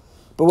people.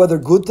 But whether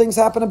good things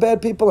happen to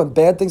bad people and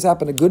bad things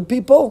happen to good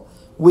people,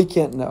 we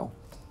can't know.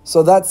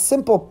 So that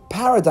simple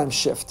paradigm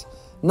shift,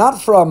 not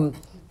from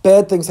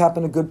bad things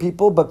happen to good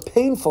people, but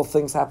painful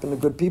things happen to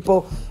good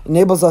people,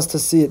 enables us to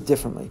see it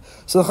differently.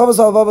 So the Chavos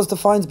HaLevavos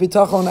defines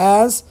bitachon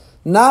as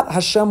not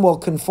Hashem will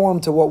conform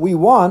to what we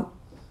want,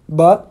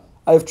 but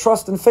I have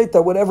trust and faith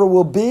that whatever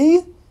will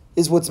be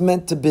is what's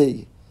meant to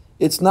be.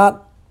 It's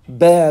not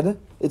bad,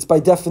 it's by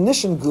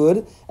definition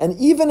good, and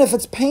even if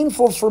it's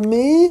painful for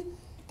me,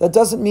 that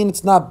doesn't mean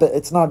it's not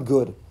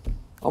good.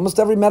 Almost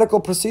every medical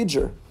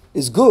procedure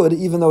is good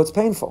even though it's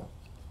painful.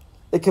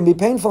 It can be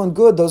painful and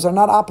good, those are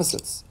not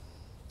opposites.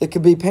 It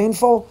can be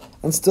painful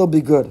and still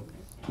be good.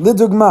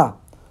 Lidugma,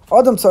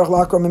 Adam tzarich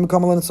lakor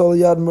mimkom le'nisol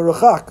yad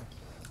merachak.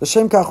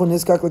 L'shem kach hu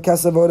nizkak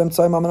le'kesav v'odem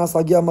tzayim amanas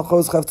lagia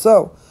machoz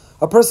chavtzo.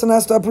 A person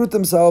has to uproot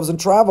themselves and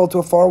travel to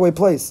a faraway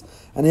place,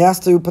 and he has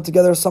to put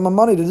together a sum of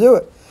money to do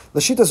it.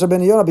 L'shitas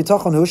Rabbeinu Yonah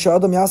bitachon hu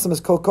she'adam yasam es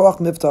kol koach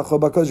mivtacho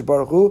b'kodesh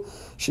baruch hu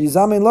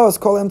she'izamin lo es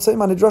kol emtzeim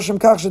hanidrashim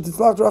kach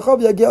shetitzlach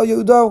drachov yagiel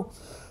yehudo.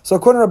 So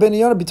according to Rabbeinu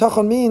Yonah,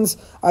 bitachon means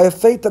I have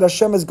faith that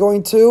Hashem is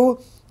going to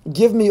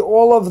give me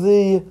all of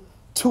the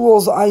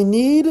tools I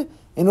need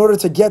in order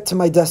to get to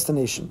my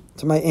destination,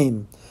 to my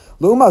aim.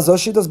 L'uma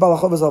zoshitas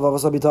balachovas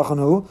avavas bitachon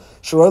hu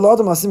shroy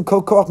lo'adam lasim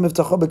kol koach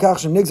mivtacho b'kach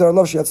shenigzar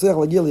lov sheyatzliach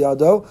lagiel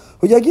yado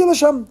hu yagiel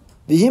Hashem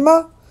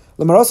v'hima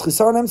l'maros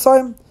chisaron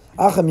emtzayim.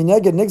 So the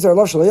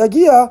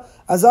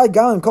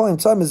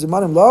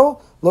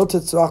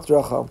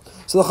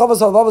Chavos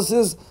HaLevavos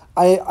is,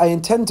 I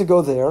intend to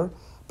go there,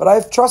 but I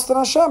have trust in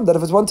Hashem that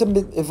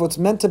if what's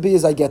meant to be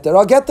is I get there,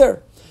 I'll get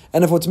there.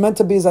 And if what's meant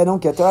to be is I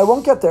don't get there, I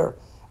won't get there.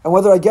 And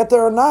whether I get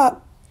there or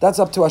not, that's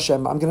up to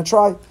Hashem. I'm going to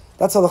try.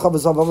 That's how the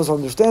Chavos HaLevavos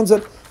understands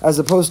it, as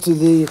opposed to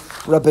the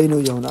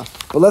Rabbeinu Yonah.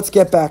 But let's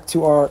get back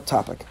to our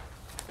topic.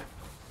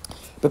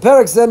 So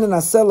let's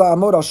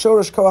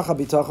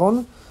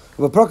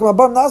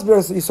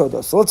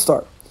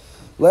start.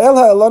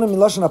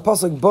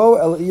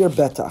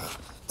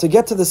 To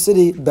get to the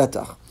city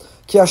Betach.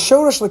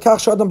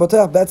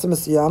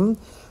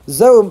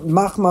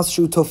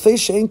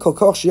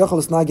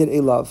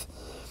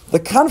 The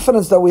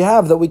confidence that we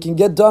have that we can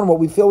get done what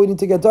we feel we need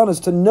to get done is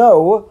to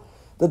know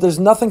that there's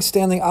nothing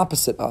standing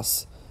opposite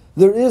us.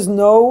 There is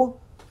no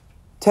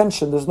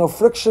tension, there's no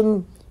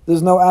friction,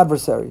 there's no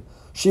adversary.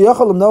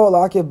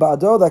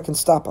 That can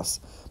stop us.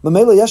 We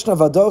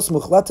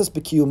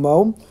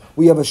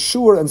have a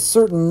sure and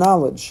certain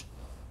knowledge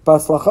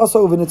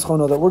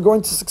that we're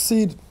going to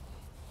succeed,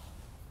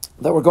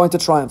 that we're going to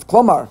triumph. So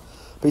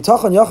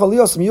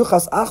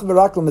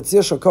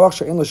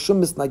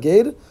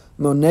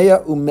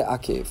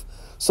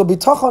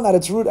bitachon at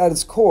its root, at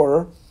its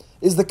core,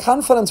 is the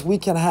confidence we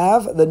can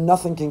have that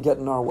nothing can get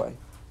in our way.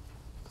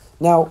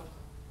 Now,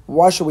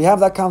 why should we have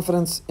that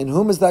confidence? In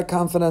whom is that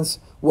confidence?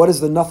 What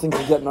is the nothing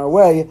can get in our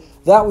way?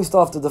 That we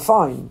still have to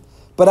define.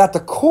 But at the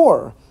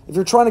core, if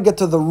you're trying to get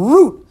to the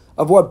root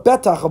of what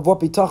betach, of what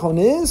bitachon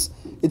is,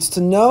 it's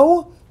to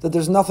know that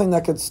there's nothing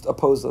that can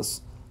oppose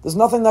us. There's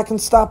nothing that can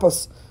stop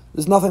us.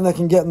 There's nothing that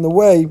can get in the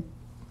way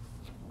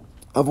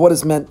of what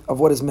is meant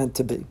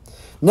to be.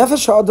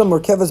 Nefesh ha'adam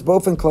murkeves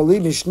bofen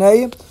klali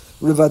mishnei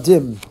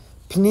rivadim,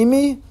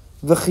 pnimi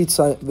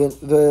v'chitzon.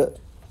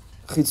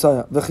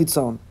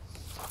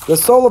 The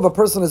soul of a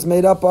person is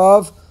made up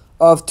of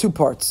two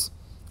parts: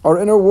 our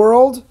inner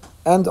world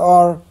and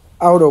our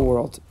outer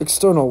world,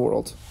 external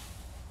world.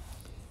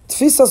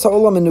 Tfisas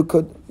ha'olam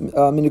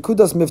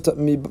minukudas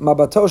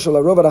mabato shel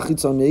harov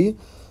hachitzoni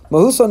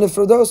mahuso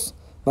nifrodos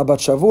mabat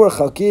shavur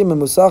chalki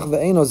memusach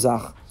ve'eino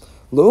zach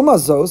le'uma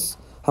zos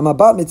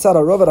hamabat mitzad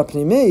harov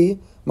hapnimi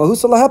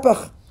mahuso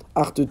lahepech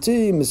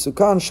achtuti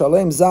misukan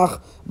shalem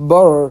zach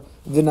bar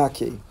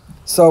v'naki.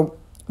 So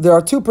there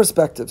are two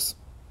perspectives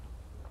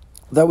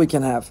that we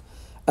can have,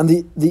 and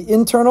the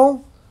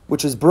internal,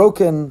 which is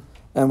broken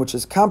and which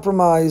is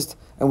compromised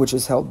and which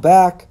is held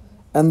back,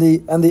 and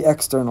the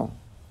external.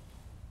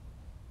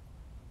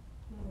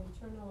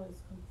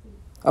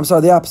 I'm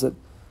sorry, the opposite.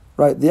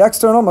 Right? The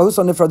external,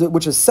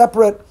 which is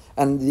separate,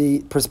 and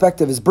the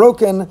perspective is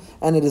broken,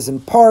 and it is in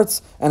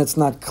parts, and it's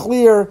not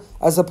clear,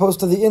 as opposed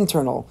to the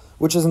internal,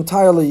 which is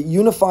entirely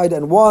unified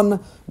and one,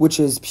 which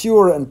is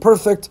pure and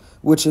perfect,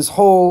 which is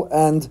whole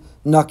and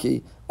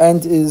naki,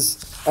 and is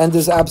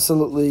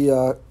absolutely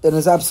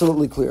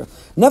clear.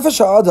 Nefesh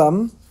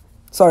ha'adam,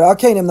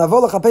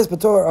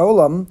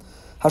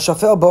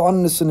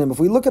 if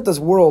we look at this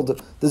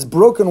world, this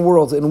broken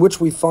world in which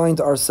we find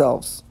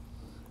ourselves,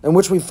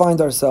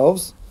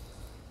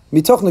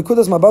 מתוך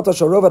נקודת מבטו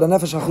של רובד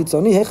הנפש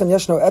החיצוני, היכן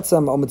ישנו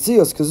עצם או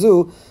מציאות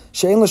כזו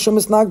שאין לה שום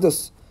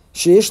התנגדות,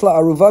 שיש לה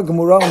ערובה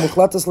גמורה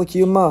ומוחלטת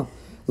לקיומה,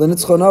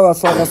 לניצחונו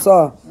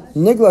והצלחתה,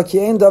 נגלה כי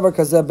אין דבר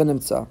כזה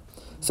בנמצא.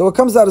 So what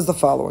comes out is the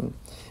following.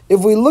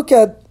 If we look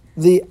at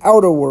the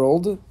outer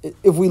world,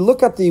 if we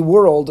look at the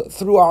world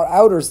through our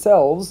outer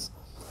selves,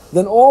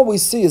 then all we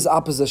see is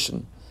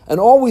opposition. And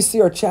all we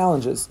see are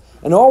challenges.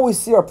 And all we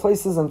see are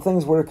places and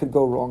things where it could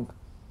go wrong.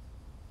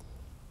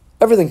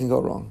 Everything can go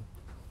wrong.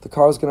 The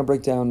car is going to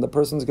break down. The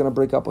person's going to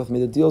break up with me.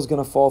 The deal's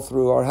going to fall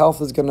through. Our health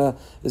is going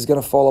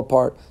to fall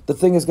apart. The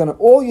thing is going to...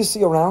 All you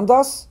see around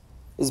us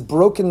is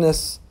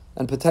brokenness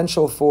and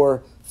potential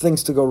for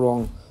things to go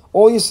wrong.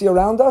 All you see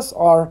around us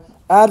are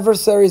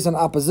adversaries and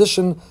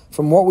opposition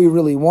from what we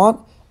really want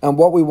and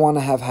what we want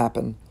to have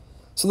happen.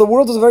 So the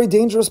world is a very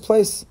dangerous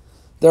place.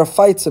 There are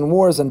fights and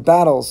wars and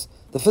battles.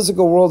 The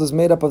physical world is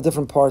made up of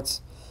different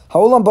parts.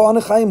 Ha'olam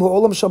ba'anechayim hu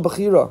olam shel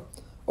bechira.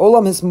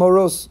 Olam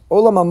hismoros,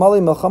 olam amali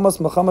melchamas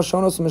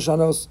shonos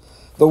mishanos.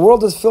 The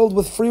world is filled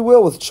with free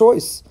will, with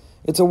choice.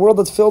 It's a world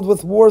that's filled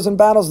with wars and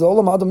battles. The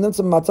olam adam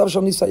nimtzam matzav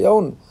shel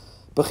nisayon,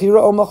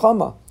 bechira o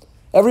melchama.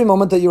 Every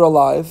moment that you're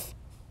alive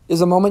is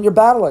a moment you're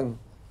battling.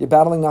 You're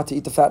battling not to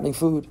eat the fattening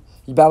food.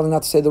 You're battling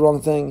not to say the wrong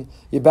thing.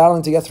 You're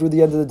battling to get through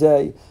the end of the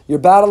day. You're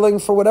battling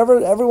for whatever.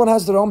 Everyone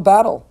has their own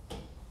battle.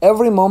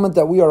 Every moment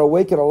that we are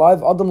awake and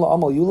alive, adam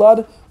la'amal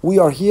yulad, we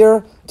are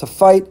here to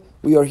fight.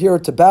 We are here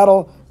to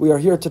battle. We are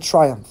here to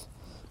triumph.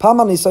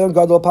 Sometimes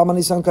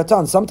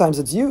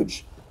it's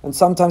huge, and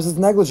sometimes it's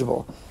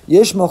negligible.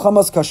 There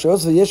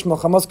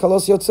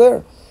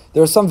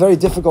are some very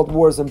difficult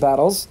wars and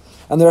battles,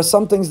 and there are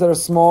some things that are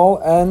small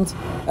and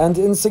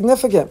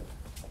insignificant,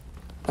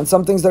 and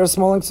some things that are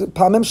small and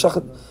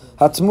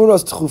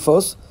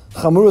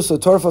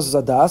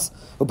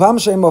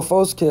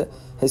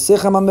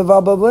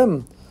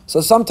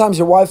So sometimes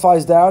your Wi-Fi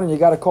is down, and you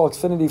got to call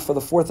Xfinity for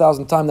the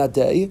 4,000th time that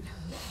day.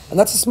 And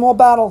that's a small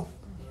battle.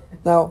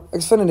 Now,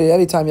 Xfinity,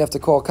 anytime you have to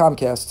call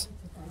Comcast,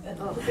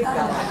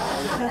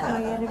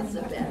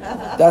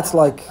 that's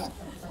like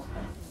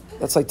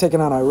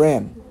taking on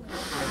Iran.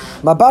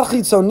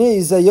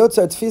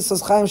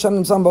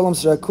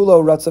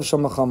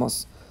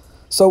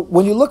 So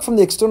when you look from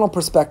the external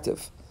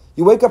perspective,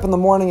 you wake up in the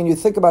morning and you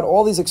think about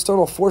all these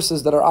external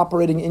forces that are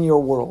operating in your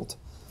world.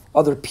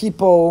 Other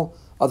people,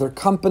 other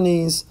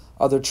companies,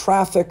 other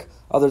traffic,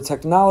 other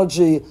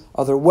technology,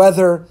 other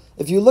weather.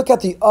 If you look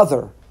at the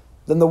other,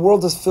 then the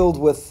world is filled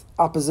with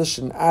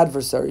opposition,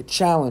 adversary,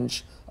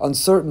 challenge,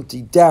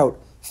 uncertainty, doubt,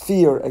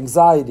 fear,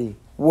 anxiety,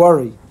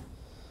 worry.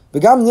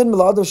 And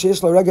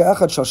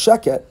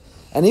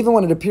even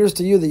when it appears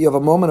to you that you have a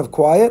moment of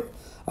quiet,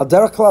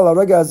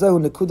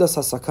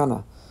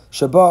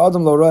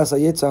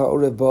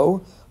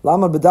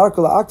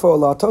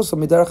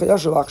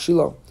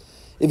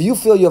 if you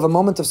feel you have a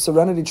moment of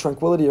serenity,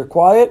 tranquility, or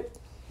quiet,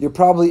 you're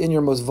probably in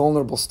your most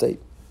vulnerable state.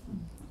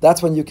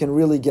 That's when you can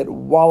really get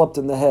walloped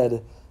in the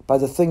head by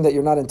the thing that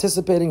you're not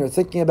anticipating or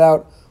thinking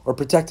about or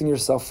protecting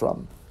yourself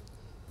from.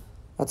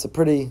 That's a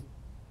pretty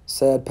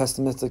sad,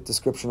 pessimistic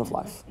description of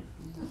life.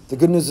 The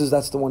good news is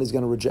that's the one he's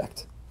going to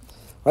reject.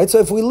 Right? So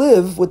if we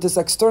live with this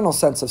external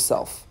sense of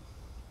self,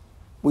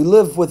 we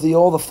live with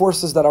all the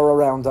forces that are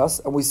around us,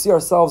 and we see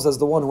ourselves as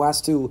the one who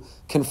has to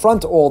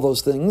confront all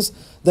those things,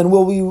 then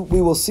we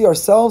will see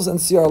ourselves and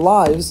see our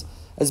lives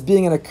as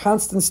being in a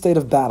constant state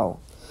of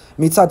battle.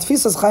 And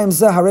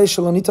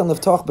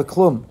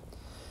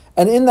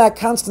in that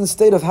constant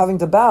state of having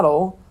to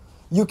battle,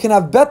 you can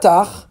have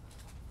betach,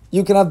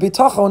 you can have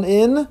bitachon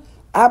in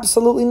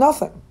absolutely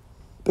nothing.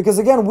 Because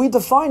again, we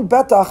define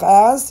betach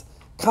as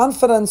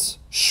confidence,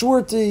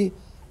 surety,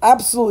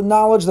 absolute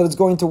knowledge that it's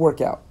going to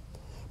work out.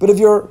 But if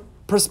your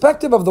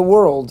perspective of the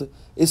world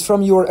is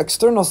from your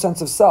external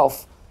sense of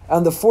self,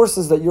 and the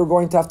forces that you're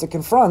going to have to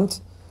confront,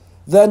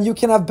 then you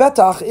can have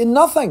betach in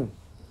nothing.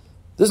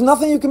 There's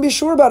nothing you can be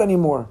sure about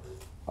anymore,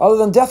 other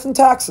than death and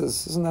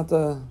taxes. Isn't that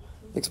the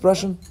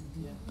expression?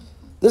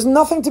 There's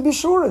nothing to be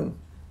sure in.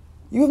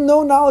 You have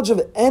no knowledge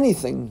of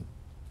anything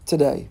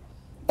today.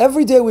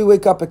 Every day we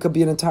wake up, it could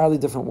be an entirely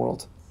different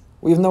world.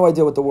 We have no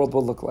idea what the world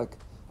will look like.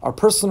 Our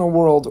personal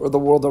world or the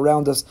world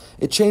around us,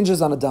 it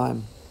changes on a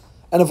dime.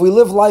 And if we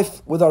live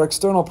life with our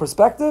external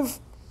perspective,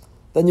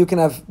 then you can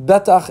have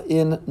betach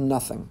in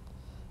nothing.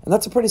 And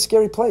that's a pretty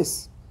scary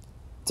place.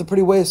 It's a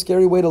pretty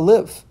scary way to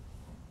live.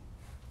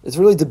 It's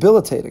really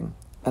debilitating,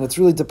 and it's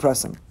really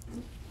depressing.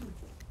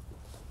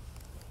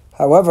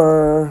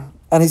 However,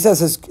 and he says,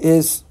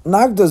 his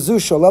nagda zu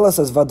sholelas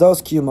as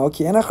vados kiyumo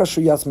ki enach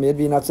hashuyas mid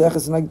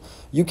v'yinatzech.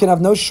 You can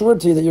have no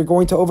surety that you're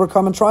going to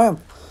overcome and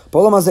triumph.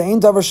 In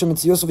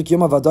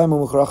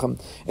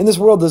this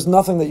world, there's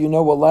nothing that you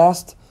know will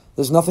last.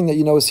 There's nothing that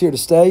you know is here to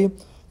stay.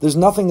 There's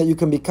nothing that you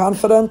can be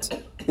confident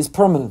is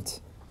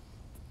permanent.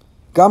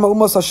 Even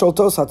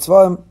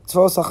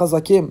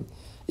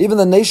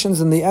the nations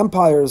and the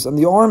empires and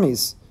the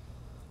armies.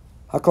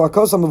 For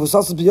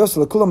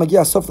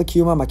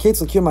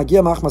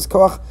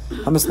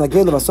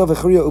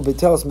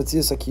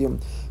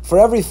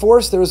every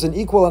force, there is an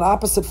equal and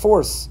opposite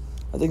force.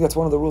 I think that's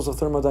one of the rules of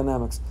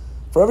thermodynamics.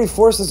 For every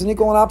force, there's an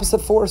equal and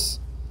opposite force.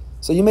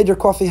 So you made your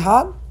coffee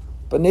hot,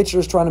 but nature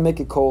is trying to make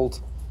it cold.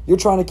 You're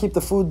trying to keep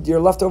the food, your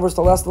leftovers,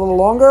 to last a little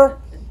longer,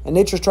 and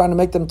nature's trying to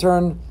make them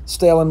turn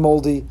stale and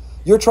moldy.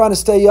 You're trying to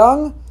stay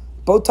young,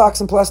 Botox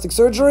and plastic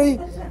surgery,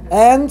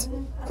 and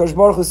Kodesh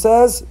Baruch Hu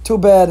says, too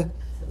bad.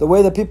 The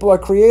way that people are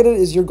created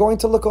is you're going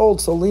to look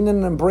old, so lean in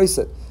and embrace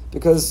it,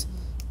 because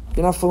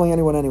you're not fooling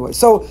anyone anyway.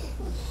 So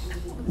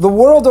the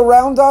world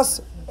around us,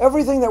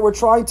 everything that we're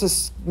trying to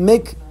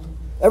make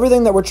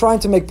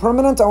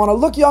permanent, I want to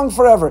look young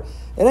forever.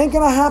 It ain't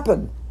going to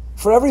happen.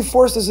 For every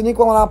force, there's an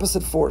equal and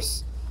opposite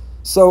force.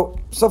 So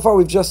far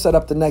we've just set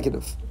up the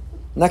negative.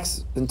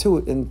 Next, in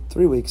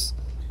 3 weeks,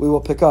 we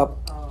will pick up.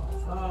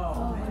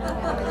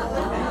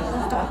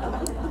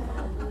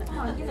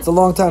 It's a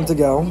long time to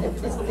go.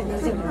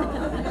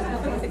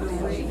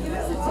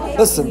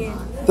 Listen,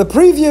 the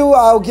preview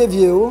I'll give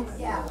you,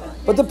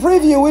 but the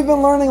preview, we've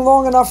been learning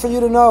long enough for you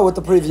to know what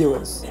the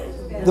preview is.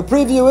 The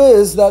preview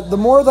is that the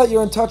more that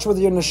you're in touch with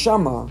your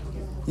neshama,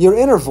 your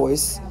inner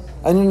voice,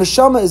 and your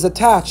neshama is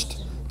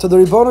attached to the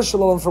Ribono Shel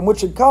Olam from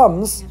which it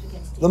comes,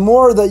 the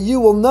more that you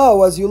will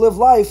know as you live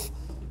life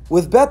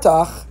with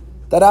betach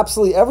that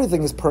absolutely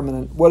everything is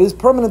permanent. What is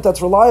permanent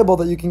that's reliable,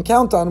 that you can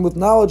count on with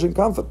knowledge and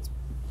comfort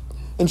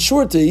and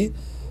surety,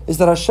 is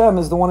that Hashem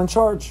is the one in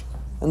charge,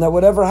 and that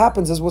whatever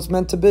happens is what's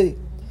meant to be.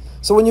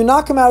 So when you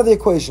knock him out of the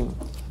equation,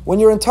 when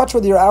you're in touch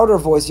with your outer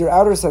voice, your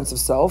outer sense of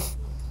self,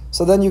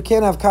 so then you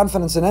can't have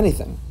confidence in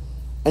anything,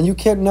 and you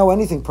can't know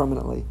anything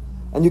permanently,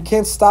 and you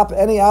can't stop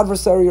any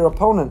adversary or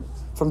opponent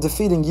from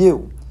defeating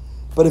you.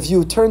 But if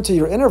you turn to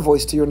your inner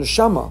voice, to your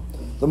neshama,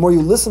 the more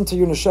you listen to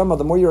your neshama,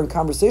 the more you're in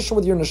conversation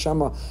with your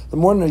neshama, the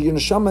more your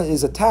neshama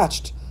is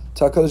attached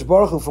to HaKadosh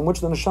Baruch Hu, from which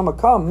the neshama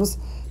comes,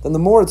 then the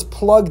more it's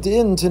plugged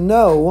in to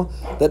know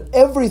that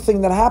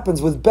everything that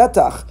happens with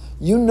betach,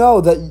 you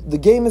know that the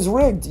game is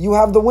rigged. You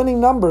have the winning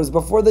numbers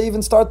before they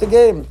even start the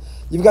game.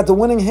 You've got the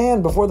winning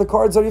hand before the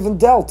cards are even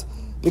dealt,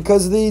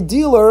 because the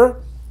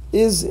dealer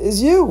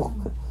is you.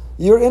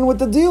 You're in with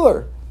the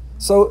dealer.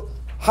 So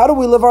how do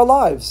we live our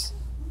lives?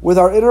 With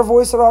our inner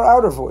voice or our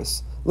outer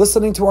voice?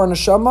 Listening to our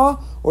neshama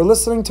or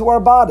listening to our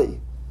body?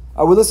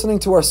 Are we listening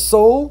to our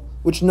soul,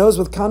 which knows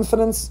with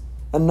confidence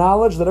and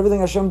knowledge that everything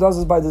Hashem does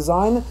is by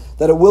design,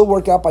 that it will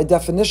work out by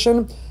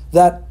definition,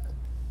 that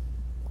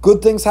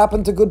good things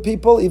happen to good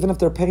people, even if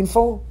they're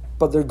painful,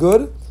 but they're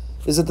good?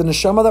 Is it the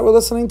neshama that we're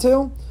listening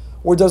to?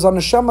 Or does our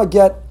neshama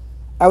get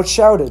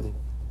outshouted?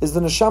 Is the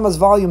neshama's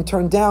volume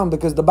turned down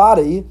because the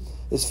body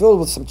is filled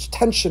with some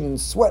tension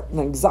and sweat and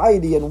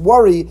anxiety and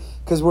worry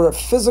because we're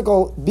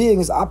physical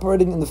beings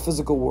operating in the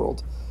physical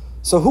world?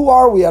 So who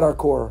are we at our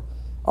core?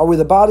 Are we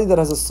the body that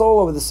has a soul?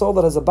 Are we the soul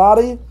that has a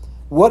body?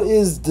 What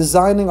is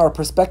designing our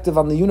perspective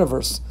on the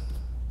universe,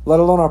 let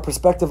alone our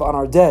perspective on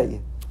our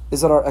day?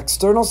 Is it our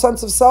external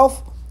sense of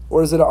self,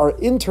 or is it our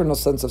internal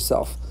sense of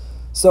self?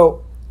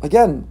 So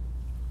again,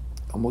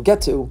 and we'll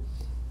get to,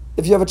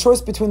 if you have a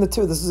choice between the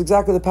two, this is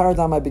exactly the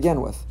paradigm I began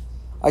with.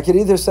 I could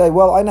either say,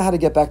 well, I know how to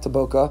get back to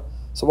Boca,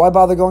 so why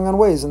bother going on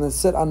Waze and then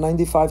sit on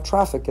 95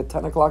 traffic at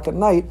 10 o'clock at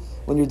night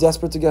when you're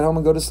desperate to get home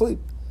and go to sleep?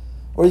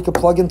 Or you could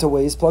plug into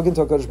Waze, plug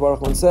into HaKadosh Baruch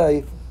Hu and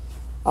say,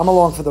 I'm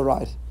along for the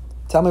ride.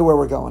 Tell me where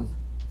we're going.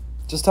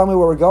 Just tell me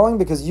where we're going,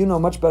 because you know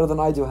much better than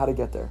I do how to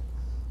get there.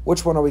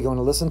 Which one are we going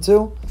to listen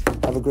to?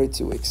 Have a great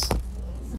 2 weeks.